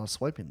been doing a lot of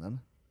swiping then.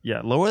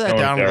 Yeah, lower that Don't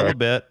down a Derek. little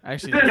bit.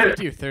 Actually, it's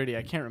 50 or 30.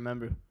 I can't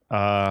remember. Uh,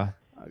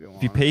 I'll go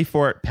if you on. pay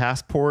for it,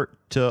 passport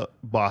to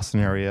Boston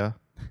area.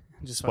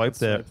 Just swipe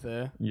fucking there. Swipe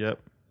there. Yep.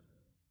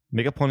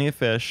 Make up plenty of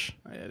fish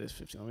Oh, yeah, it is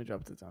 50. Let me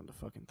drop this down to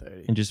fucking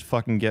 30. and just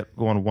fucking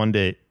go on one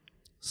date.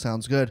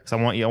 Sounds good. Cause I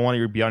want you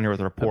to be on here with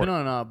a I've report. been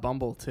on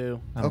Bumble too.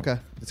 Oh, Okay.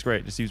 It's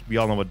great. Just we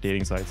all know what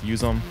dating sites.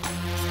 Use them.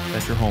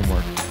 That's your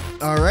homework.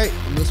 All right.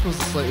 And this was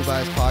the Slightly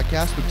Biased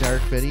podcast with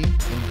Derek Fitty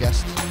and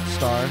guest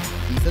star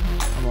Ethan.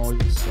 I'm always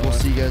a star. We'll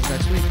see you guys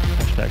next week.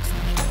 Hashtag.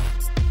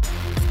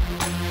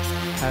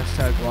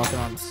 Hashtag walking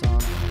on the sun.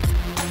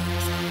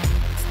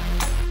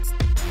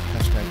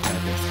 Hashtag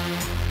tactics.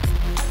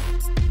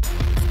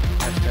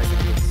 Hashtag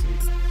in the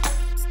sea.